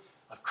member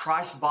of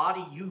Christ's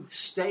body, you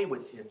stay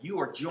with Him. You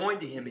are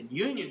joined to Him in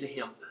union to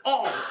Him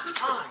all the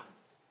time.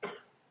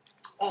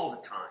 All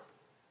the time.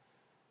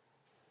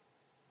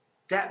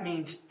 That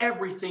means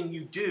everything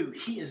you do,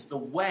 He is the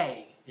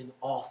way in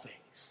all things.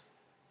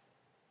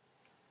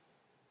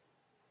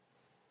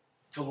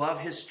 To love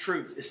His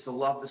truth is to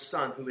love the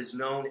Son, who is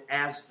known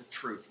as the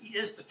truth. He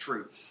is the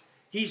truth.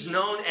 He's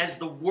known as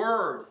the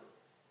Word.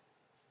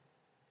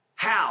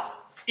 How?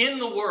 In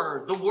the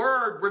Word. The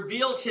Word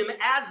reveals Him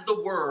as the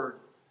Word.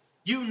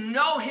 You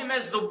know Him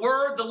as the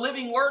Word, the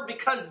living Word,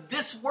 because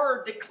this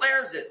Word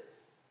declares it.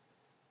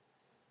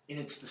 And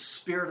it's the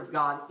Spirit of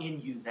God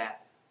in you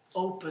that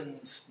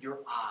opens your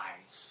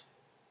eyes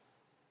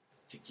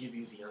to give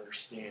you the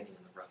understanding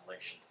and the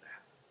revelation of that.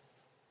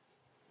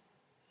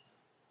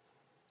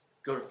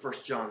 Go to 1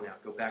 John now.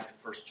 Go back to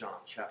 1 John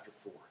chapter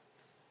 4.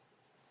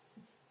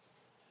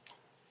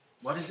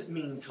 What does it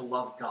mean to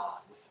love God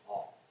with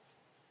all?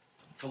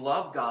 To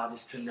love God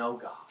is to know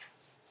God.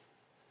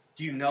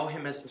 Do you know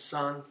Him as the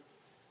Son?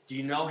 Do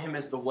you know Him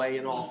as the way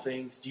in all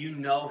things? Do you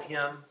know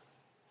Him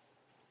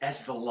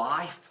as the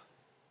life?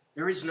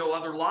 There is no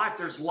other life.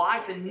 There's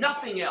life and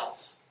nothing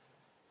else.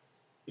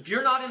 If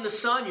you're not in the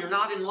Son, you're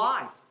not in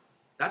life.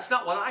 That's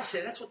not what I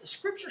say. That's what the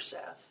Scripture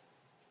says.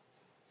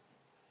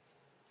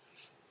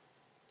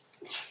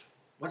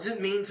 What does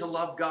it mean to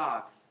love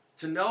God?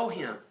 To know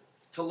Him.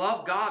 To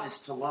love God is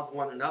to love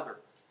one another.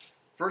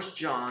 1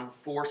 John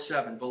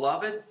 4:7.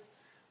 Beloved,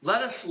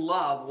 let us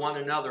love one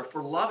another,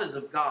 for love is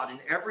of God, and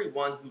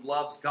everyone who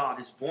loves God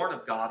is born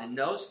of God and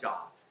knows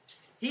God.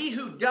 He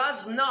who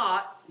does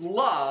not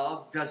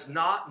love does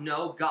not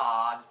know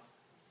God,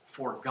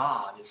 for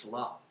God is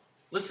love.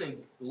 Listen,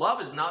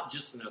 love is not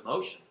just an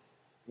emotion.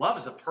 Love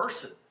is a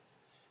person.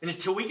 And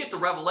until we get the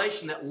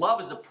revelation that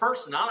love is a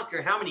person, I don't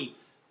care how many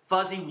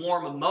fuzzy,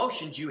 warm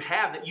emotions you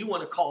have that you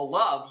want to call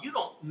love, you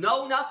don't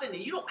know nothing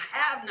and you don't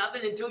have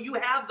nothing until you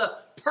have the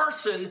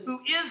person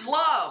who is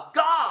love.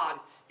 God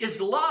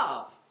is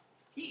love.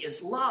 He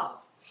is love.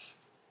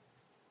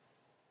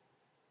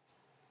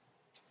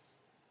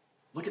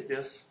 Look at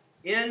this.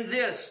 In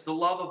this, the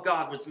love of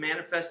God was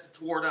manifested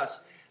toward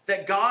us,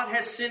 that God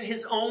has sent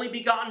His only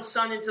begotten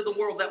Son into the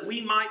world that we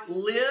might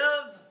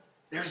live.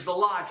 There's the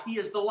life. He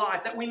is the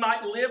life. That we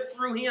might live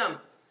through Him.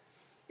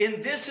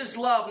 In this is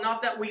love,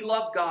 not that we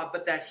love God,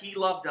 but that He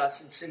loved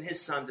us and sent His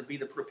Son to be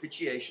the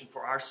propitiation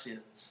for our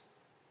sins.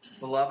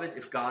 Beloved,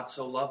 if God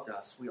so loved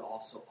us, we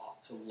also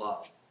ought to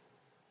love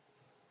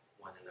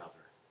one another.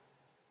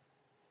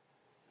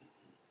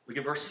 Look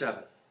at verse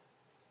 7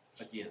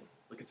 again.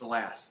 Look at the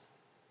last.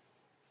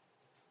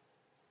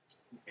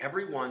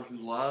 Everyone who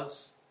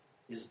loves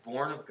is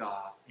born of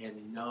God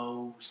and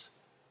knows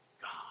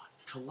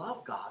God. To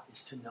love God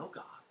is to know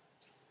God.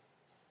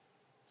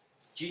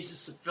 Jesus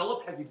said,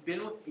 Philip, have you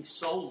been with me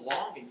so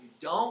long and you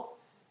don't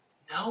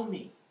know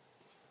me?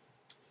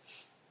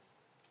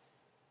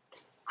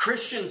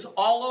 Christians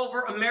all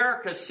over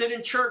America sit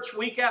in church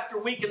week after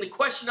week, and the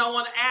question I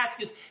want to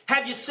ask is,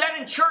 have you sat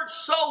in church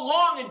so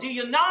long and do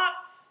you not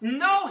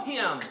know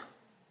Him?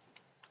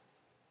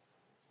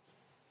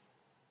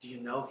 Do you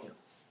know Him?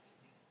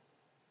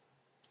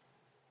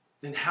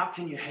 Then how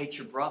can you hate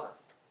your brother?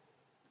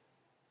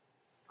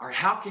 Or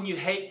how can you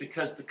hate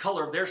because the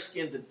color of their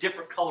skin is a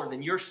different color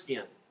than your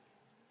skin?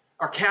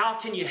 Or how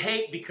can you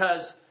hate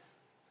because,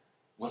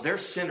 well, they're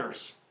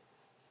sinners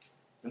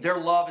and their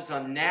love is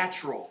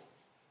unnatural?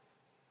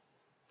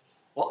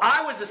 Well,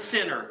 I was a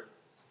sinner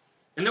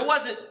and there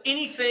wasn't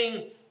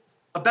anything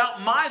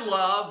about my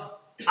love.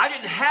 I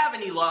didn't have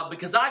any love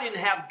because I didn't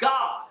have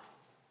God.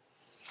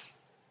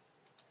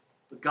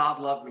 But God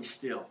loved me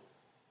still.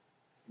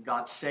 And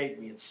God saved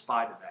me in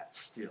spite of that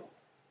still.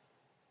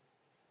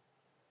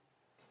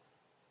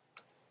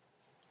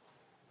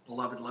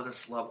 Beloved, let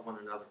us love one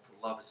another,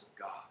 for love is of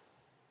God.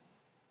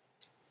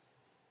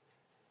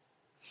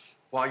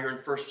 While you're in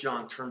 1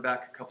 John, turn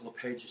back a couple of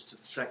pages to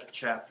the 2nd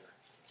chapter.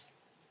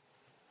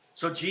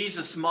 So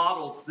Jesus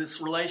models this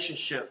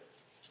relationship,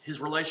 His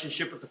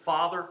relationship with the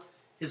Father,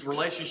 His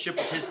relationship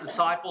with His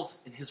disciples,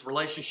 and His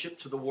relationship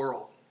to the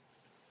world.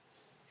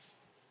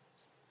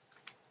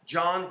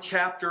 1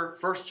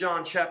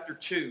 John chapter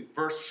 2,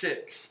 verse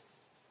 6.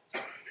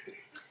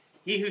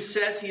 He who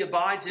says he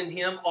abides in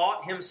Him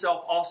ought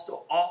himself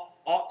also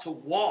ought to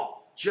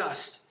walk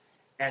just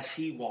as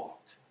He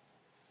walked.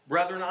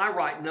 Brethren, I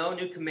write no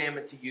new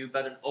commandment to you,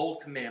 but an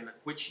old commandment,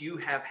 which you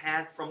have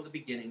had from the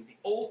beginning. The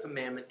old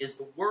commandment is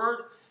the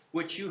word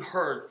which you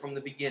heard from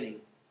the beginning.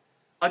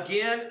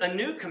 Again, a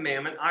new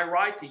commandment I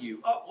write to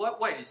you. Oh,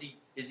 wait, is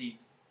he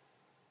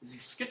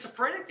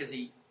schizophrenic? Is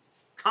he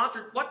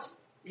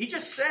he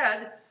just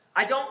said,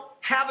 I don't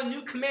have a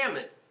new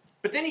commandment.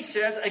 But then he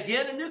says,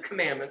 again, a new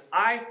commandment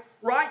I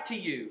write to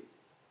you.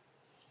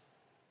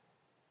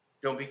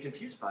 Don't be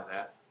confused by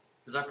that.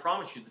 Because I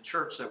promise you, the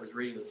church that was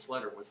reading this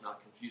letter was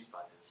not confused by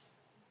this.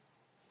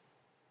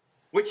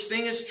 Which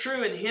thing is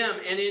true in Him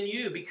and in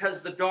you,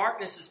 because the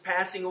darkness is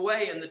passing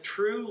away and the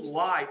true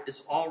light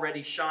is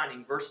already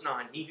shining. Verse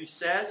 9, he who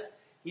says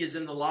he is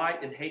in the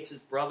light and hates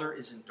his brother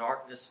is in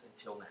darkness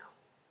until now.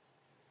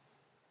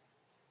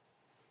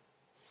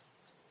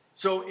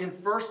 So in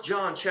 1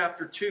 John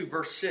chapter 2,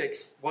 verse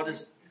 6, what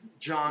does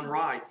John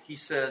write? He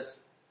says,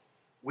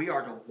 we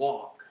are to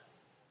walk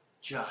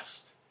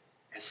just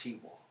as He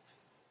walked.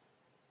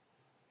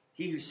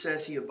 He who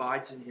says he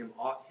abides in Him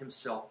ought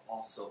himself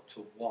also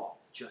to walk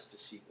just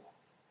as He walked.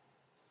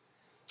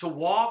 To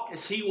walk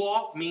as He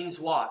walked means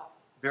what?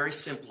 Very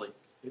simply,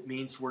 it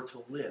means we're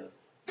to live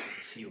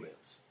as He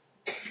lives.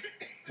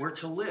 We're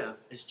to live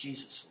as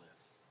Jesus lived.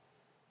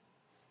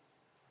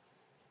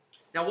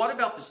 Now, what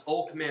about this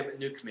old commandment,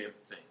 new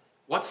commandment thing?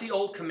 What's the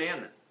old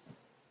commandment?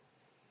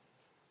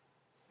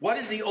 What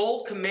is the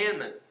old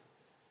commandment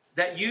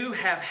that you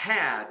have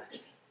had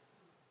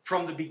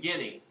from the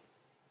beginning?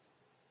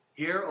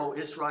 Hear, O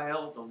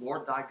Israel, the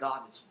Lord thy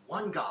God is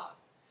one God,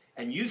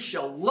 and you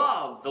shall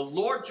love the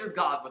Lord your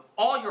God with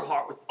all your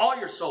heart, with all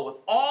your soul, with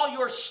all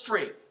your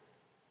strength.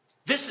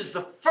 This is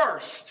the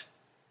first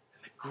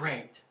and the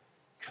great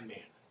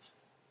commandment.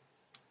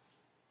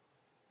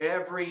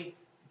 Every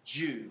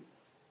Jew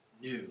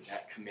knew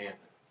that commandment.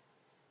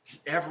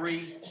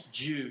 Every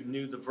Jew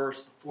knew the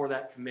verse before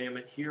that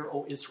commandment. Hear,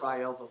 O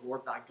Israel, the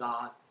Lord thy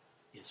God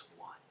is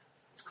one.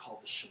 It's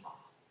called the Shema.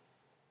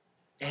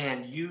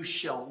 And you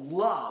shall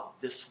love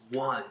this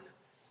one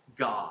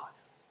God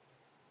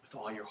with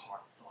all your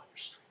heart, with all your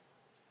strength,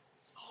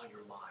 all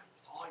your mind,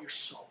 with all your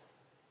soul.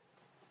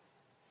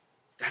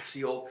 That's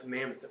the old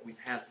commandment that we've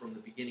had from the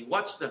beginning.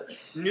 What's the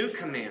new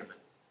commandment?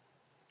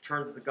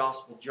 Turn to the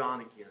Gospel of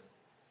John again,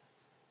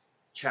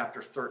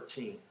 chapter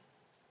 13.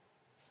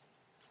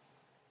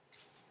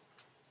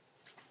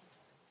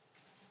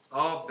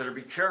 Oh, better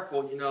be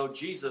careful. You know,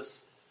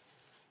 Jesus,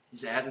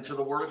 he's adding to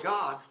the Word of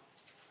God.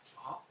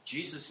 Oh,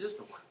 Jesus is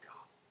the Word of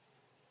God.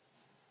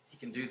 He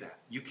can do that.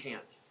 You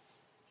can't.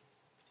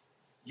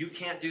 You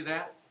can't do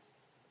that.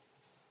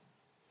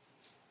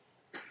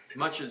 As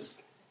much as,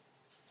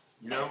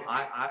 you know,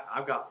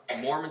 I've got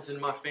Mormons in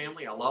my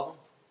family. I love them.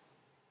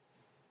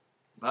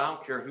 But I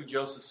don't care who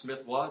Joseph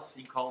Smith was.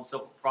 He can call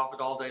himself a prophet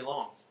all day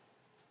long.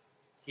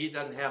 He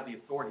doesn't have the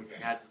authority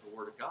to add to the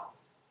Word of God.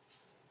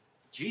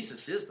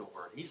 Jesus is the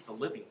Word. He's the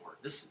living Word.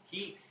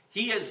 He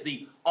is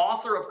the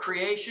author of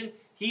creation.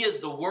 He is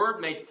the Word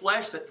made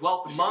flesh that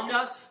dwelt among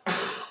us.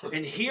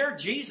 And here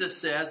Jesus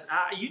says,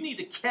 you need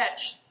to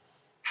catch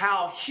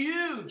how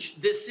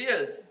huge this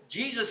is.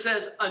 Jesus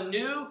says, a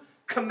new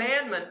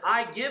commandment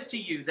I give to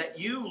you, that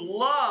you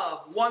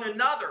love one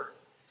another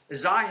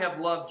as I have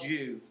loved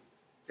you,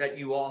 that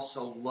you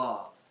also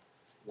love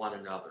one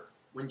another.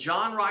 When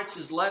John writes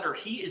his letter,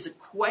 he is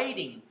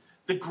equating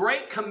the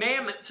great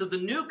commandment to the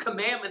new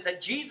commandment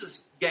that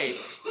Jesus gave.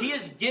 He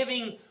is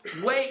giving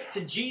weight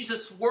to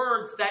Jesus'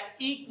 words that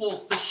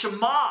equals the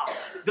Shema,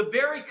 the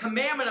very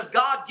commandment of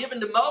God given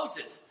to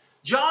Moses.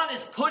 John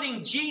is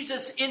putting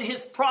Jesus in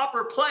his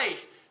proper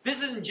place.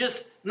 This isn't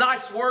just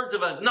nice words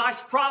of a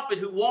nice prophet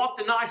who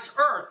walked a nice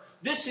earth.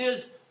 This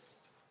is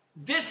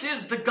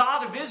the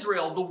God of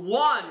Israel, the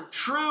one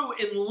true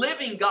and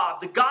living God,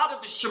 the God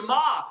of the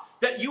Shema,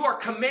 that you are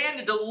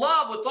commanded to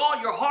love with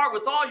all your heart,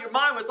 with all your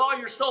mind, with all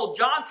your soul.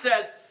 John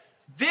says,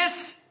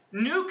 this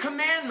new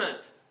commandment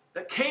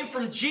that came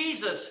from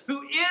Jesus,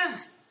 who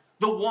is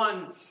the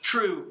one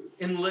true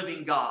and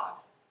living God.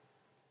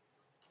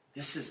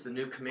 This is the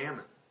new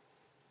commandment.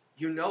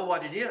 You know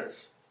what it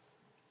is.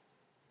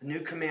 The new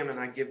commandment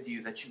I give to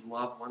you, that you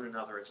love one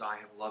another as I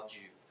have loved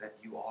you, that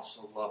you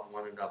also love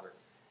one another.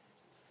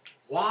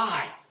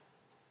 Why?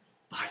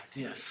 By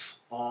this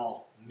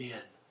all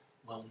men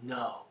will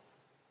know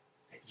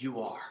that you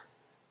are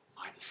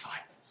my disciples.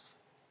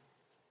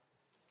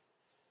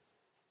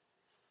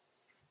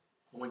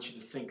 I want you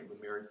to think of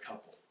a married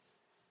couple.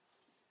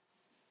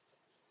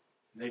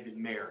 They've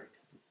been married.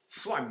 This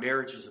is why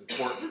marriage is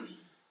important.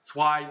 It's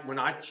why when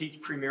I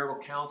teach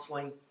premarital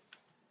counseling,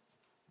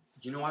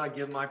 do you know what I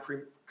give my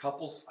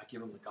couples? I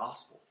give them the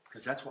gospel,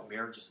 because that's what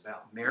marriage is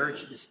about.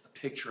 Marriage is a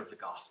picture of the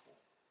gospel,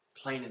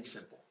 plain and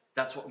simple.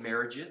 That's what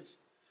marriage is.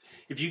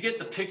 If you get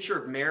the picture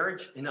of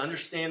marriage and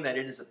understand that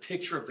it is a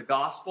picture of the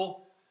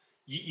gospel,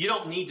 you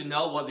don't need to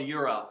know whether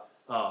you're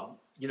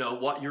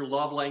what your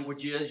love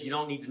language is. You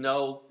don't need to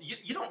know.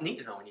 You don't need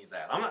to know any of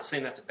that. I'm not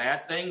saying that's a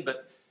bad thing,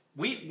 but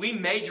we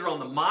major on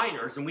the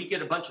minors, and we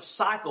get a bunch of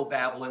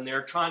psychobabble in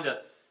there trying to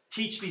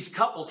teach these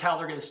couples how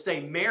they're going to stay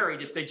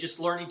married if they just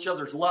learn each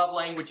other's love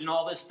language and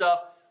all this stuff.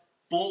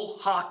 Bull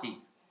hockey.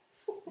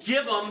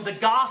 Give them the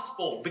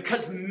gospel,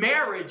 because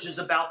marriage is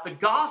about the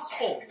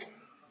gospel.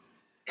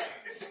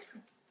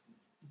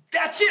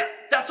 That's it.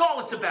 That's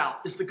all it's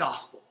about, is the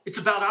gospel. It's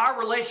about our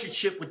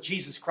relationship with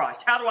Jesus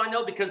Christ. How do I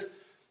know? Because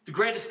the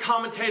greatest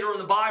commentator in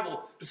the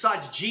Bible,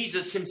 besides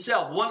Jesus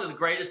himself, one of the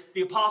greatest,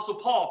 the Apostle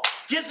Paul,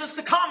 gives us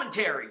the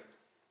commentary.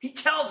 He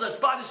tells us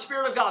by the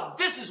Spirit of God,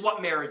 this is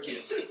what marriage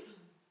is.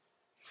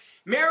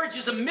 Marriage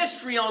is a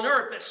mystery on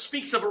earth that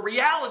speaks of a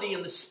reality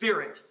in the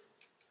Spirit.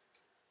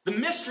 The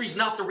mystery is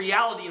not the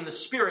reality in the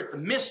Spirit. The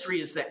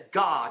mystery is that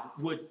God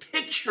would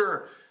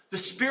picture the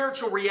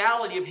spiritual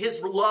reality of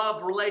his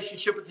love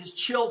relationship with his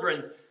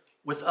children,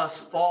 with us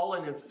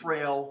fallen and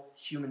frail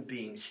human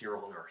beings here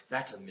on earth.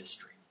 That's a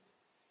mystery.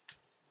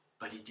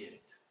 But he did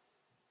it.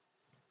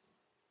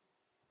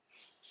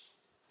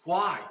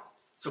 Why?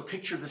 So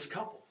picture this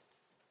couple.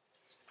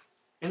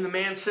 And the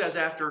man says,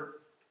 after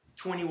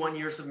 21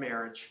 years of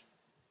marriage,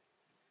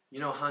 you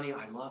know, honey,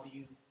 I love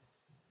you,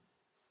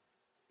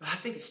 but I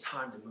think it's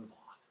time to move on.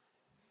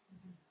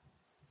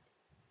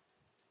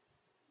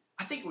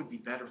 I think it would be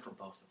better for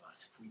both of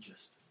us if we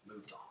just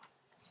moved on.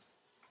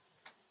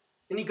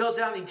 And he goes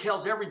out and he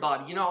tells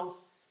everybody, you know,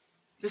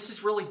 this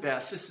is really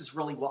best. This is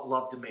really what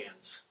love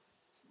demands.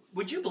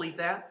 Would you believe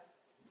that?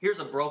 Here's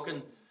a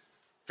broken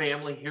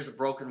family. Here's a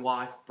broken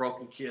wife,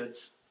 broken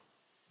kids.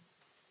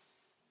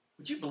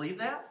 Would you believe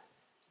that?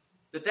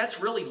 That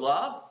that's really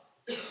love?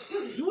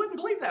 You wouldn't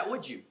believe that,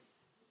 would you?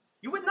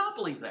 You would not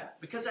believe that,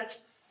 because that's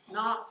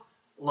not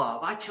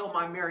love. I tell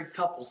my married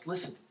couples,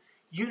 listen,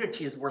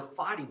 unity is worth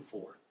fighting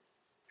for.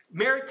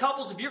 Married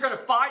couples, if you're going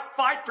to fight,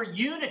 fight for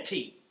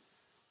unity.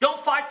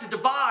 Don't fight to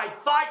divide,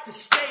 fight to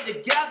stay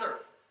together.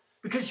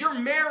 Because your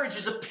marriage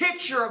is a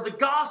picture of the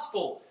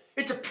gospel.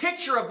 It's a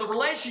picture of the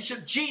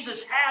relationship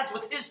Jesus has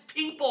with his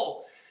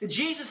people. And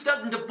Jesus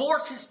doesn't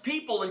divorce his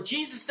people, and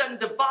Jesus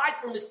doesn't divide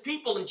from his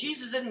people, and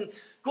Jesus isn't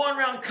going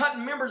around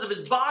cutting members of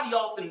his body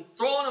off and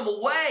throwing them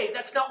away.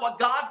 That's not what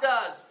God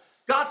does.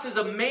 God says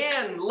a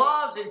man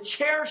loves and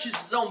cherishes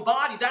his own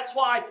body. That's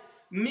why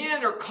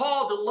men are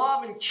called to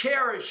love and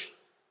cherish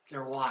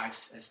their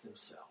wives as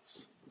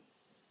themselves.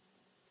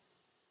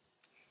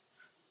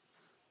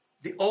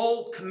 The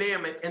old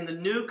commandment and the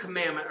new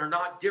commandment are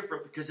not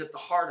different because at the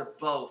heart of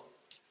both,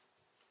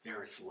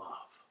 there is love.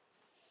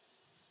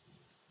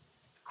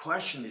 The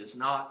question is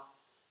not,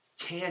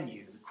 can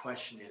you? The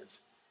question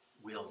is,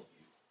 will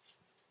you?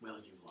 Will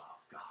you love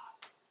God?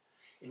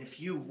 And if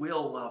you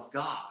will love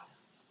God,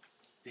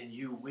 then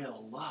you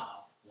will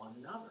love one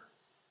another.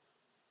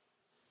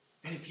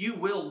 And if you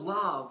will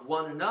love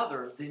one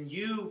another, then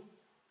you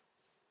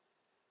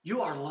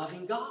are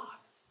loving God.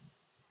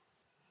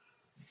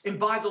 And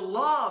by the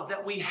love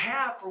that we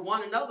have for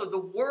one another, the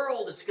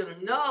world is going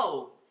to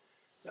know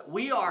that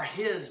we are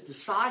his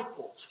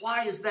disciples.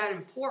 Why is that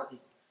important?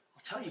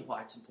 I'll tell you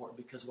why it's important.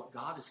 Because what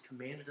God has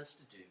commanded us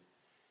to do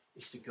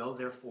is to go,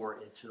 therefore,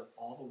 into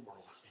all the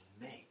world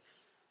and make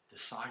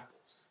disciples.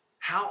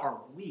 How are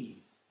we,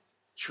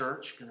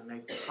 church, going to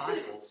make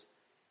disciples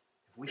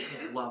if we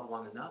can't love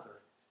one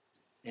another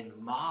and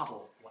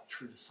model what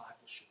true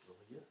discipleship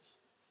really is?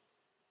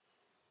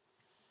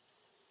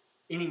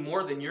 Any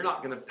more than you're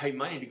not going to pay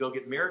money to go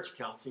get marriage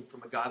counseling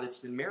from a guy that's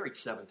been married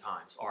 7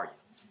 times, are you?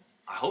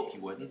 I hope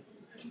you wouldn't.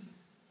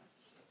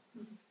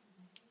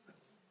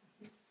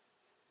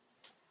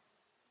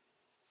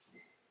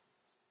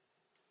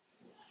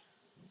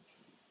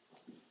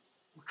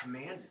 We're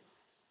commanded.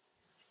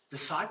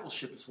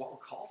 Discipleship is what we're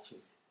called to.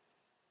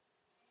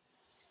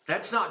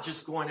 That's not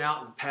just going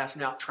out and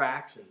passing out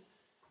tracts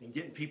and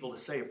getting people to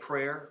say a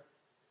prayer.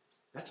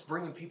 That's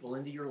bringing people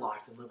into your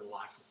life and living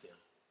life with them.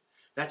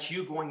 That's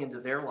you going into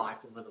their life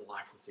and living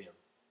life with them.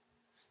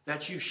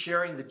 That's you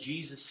sharing the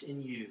Jesus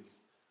in you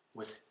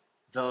with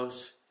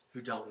those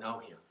who don't know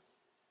him.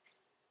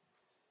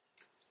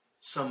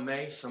 Some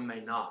may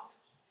not.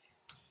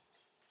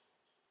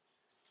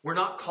 We're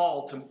not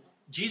called to...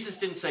 Jesus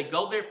didn't say,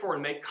 go therefore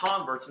and make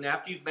converts, and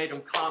after you've made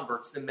them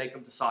converts, then make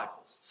them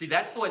disciples. See,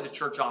 that's the way the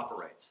church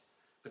operates.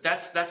 But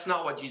that's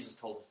not what Jesus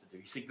told us to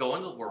do. He said, go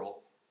into the world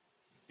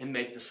and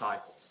make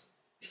disciples.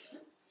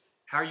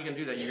 How are you going to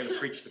do that? You're going to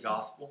preach the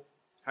gospel.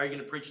 How are you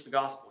going to preach the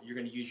gospel? You're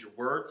going to use your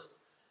words.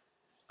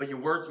 But your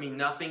words mean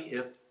nothing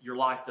if your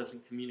life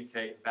doesn't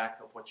communicate and back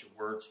up what your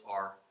words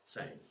are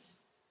saying.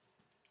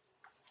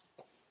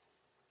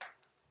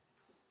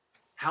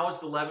 How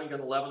is the leaven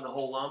going to leaven the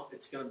whole lump?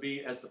 It's going to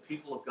be as the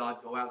people of God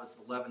go out as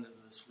the leaven into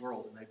this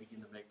world and they begin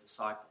to make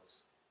disciples.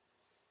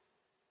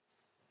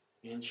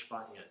 Inch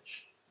by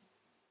inch.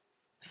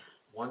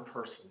 One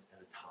person at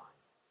a time.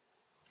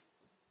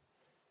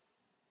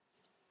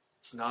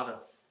 It's not a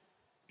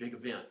big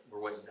event we're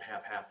waiting to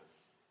have happen.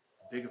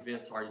 The big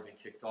event's already been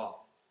kicked off.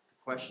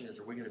 The question is,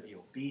 are we going to be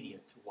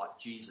obedient to what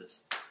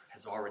Jesus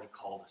has already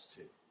called us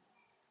to?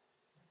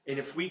 And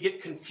if we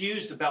get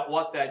confused about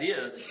what that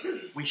is,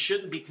 we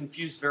shouldn't be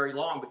confused very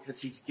long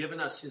because he's given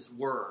us his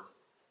word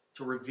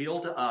to reveal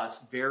to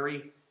us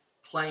very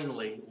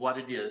plainly what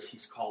it is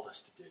he's called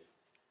us to do.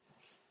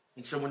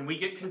 And so when we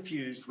get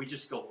confused, we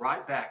just go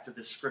right back to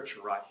this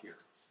scripture right here.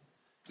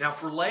 Now,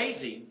 if we're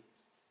lazy,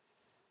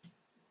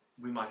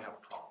 we might have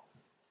a problem.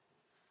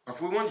 Or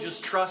if we want to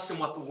just trust in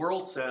what the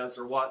world says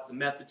or what the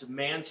methods of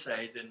man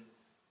say, then,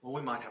 well,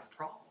 we might have a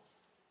problem.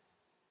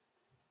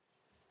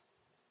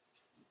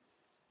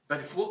 But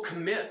if we'll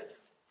commit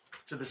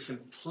to the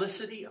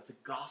simplicity of the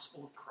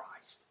gospel of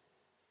Christ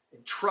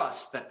and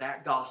trust that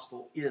that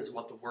gospel is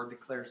what the word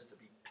declares to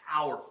be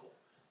powerful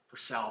for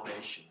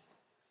salvation,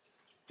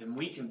 then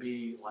we can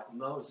be like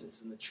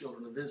Moses and the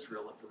children of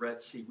Israel at the Red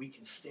Sea. We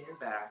can stand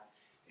back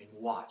and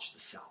watch the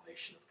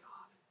salvation of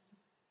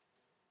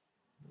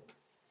God.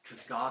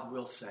 Because God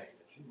will say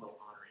that he will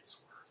honor his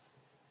word.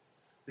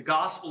 The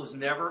gospel is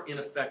never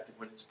ineffective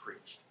when it's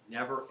preached.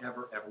 Never,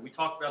 ever, ever. We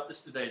talked about this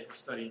today as we're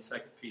studying 2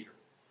 Peter.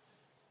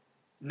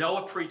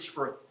 Noah preached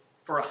for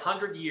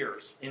 100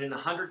 years, and in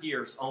 100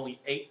 years, only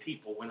 8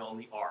 people went on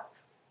the ark.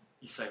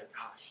 You say,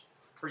 gosh,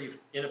 pretty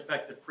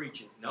ineffective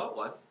preaching. No, it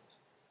wasn't.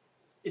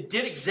 It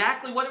did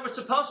exactly what it was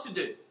supposed to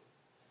do.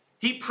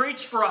 He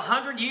preached for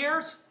 100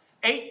 years.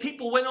 8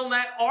 people went on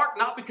that ark,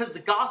 not because the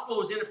gospel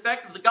was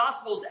ineffective. The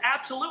gospel was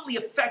absolutely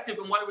effective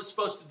in what it was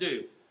supposed to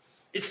do.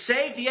 It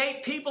saved the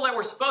 8 people that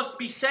were supposed to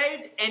be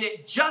saved, and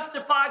it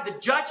justified the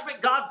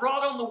judgment God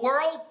brought on the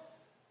world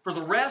for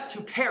the rest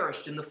who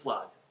perished in the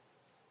flood.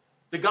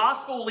 The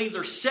gospel will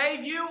either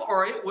save you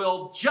or it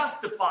will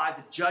justify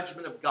the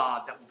judgment of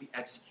God that will be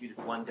executed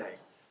one day.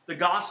 The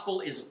gospel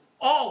is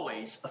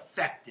always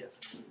effective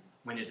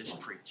when it is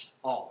preached.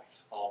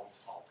 Always, always,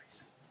 always.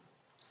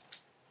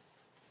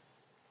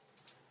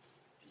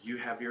 Do you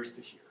have ears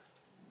to hear?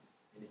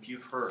 And if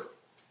you've heard,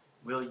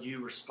 will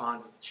you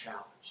respond to the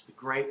challenge, the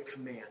great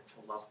command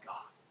to love God,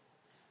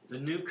 the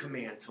new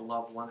command to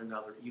love one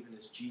another even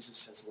as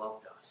Jesus has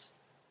loved us,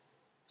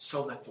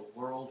 so that the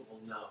world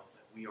will know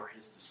that we are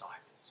his disciples,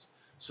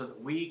 so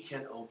that we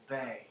can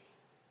obey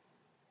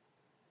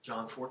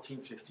John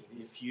 14:15.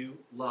 If you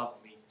love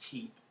me,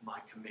 keep my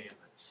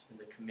commandments. And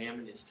the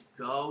commandment is to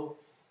go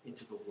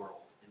into the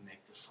world and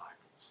make disciples.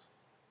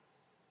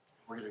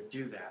 We're going to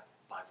do that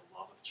by the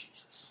love of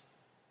Jesus.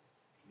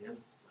 Amen?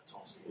 Let's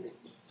all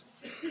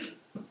stand.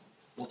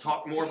 We'll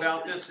talk more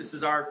about this. This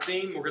is our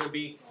theme. We're going to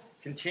be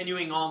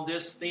continuing on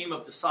this theme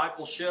of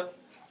discipleship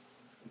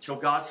until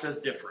God says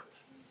different.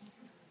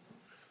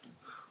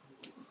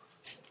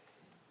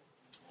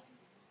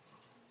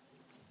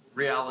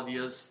 Reality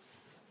is,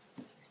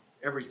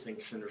 everything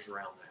centers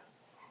around that.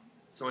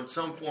 So in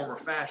some form or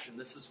fashion,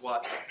 this is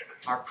what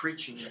our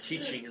preaching and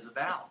teaching is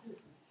about.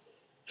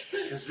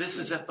 Because this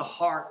is at the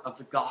heart of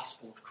the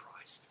gospel of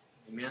Christ.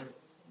 Amen?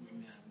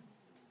 Amen.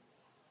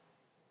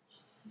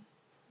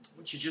 I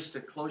want you just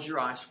to close your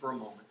eyes for a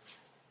moment.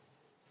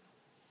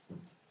 I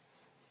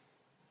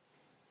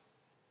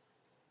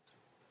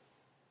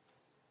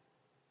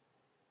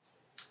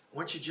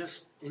want you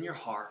just, in your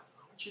heart,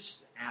 I want you just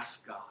to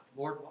ask God,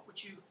 Lord, what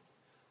would you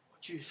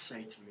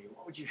say to me?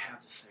 What would you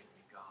have to say to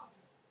me, God?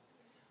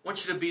 I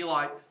want you to be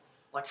like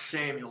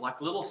Samuel,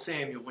 like little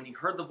Samuel, when he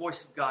heard the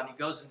voice of God, and he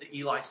goes into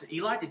Eli and said,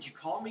 Eli, did you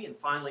call me? And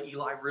finally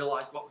Eli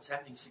realized what was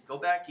happening. He said, go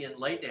back in,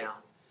 lay down.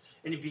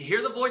 And if you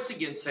hear the voice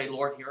again, say,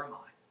 Lord, here am I.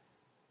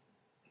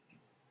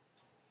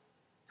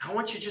 I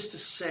want you just to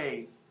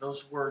say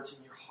those words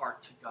in your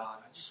heart to God.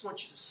 I just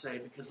want you to say,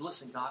 because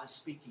listen, God is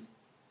speaking.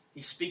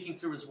 He's speaking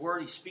through His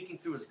Word. He's speaking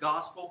through His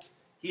gospel.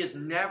 He is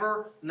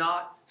never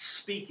not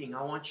speaking.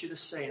 I want you to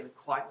say in the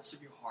quietness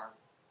of your heart,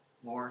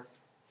 Lord,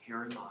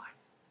 here am I.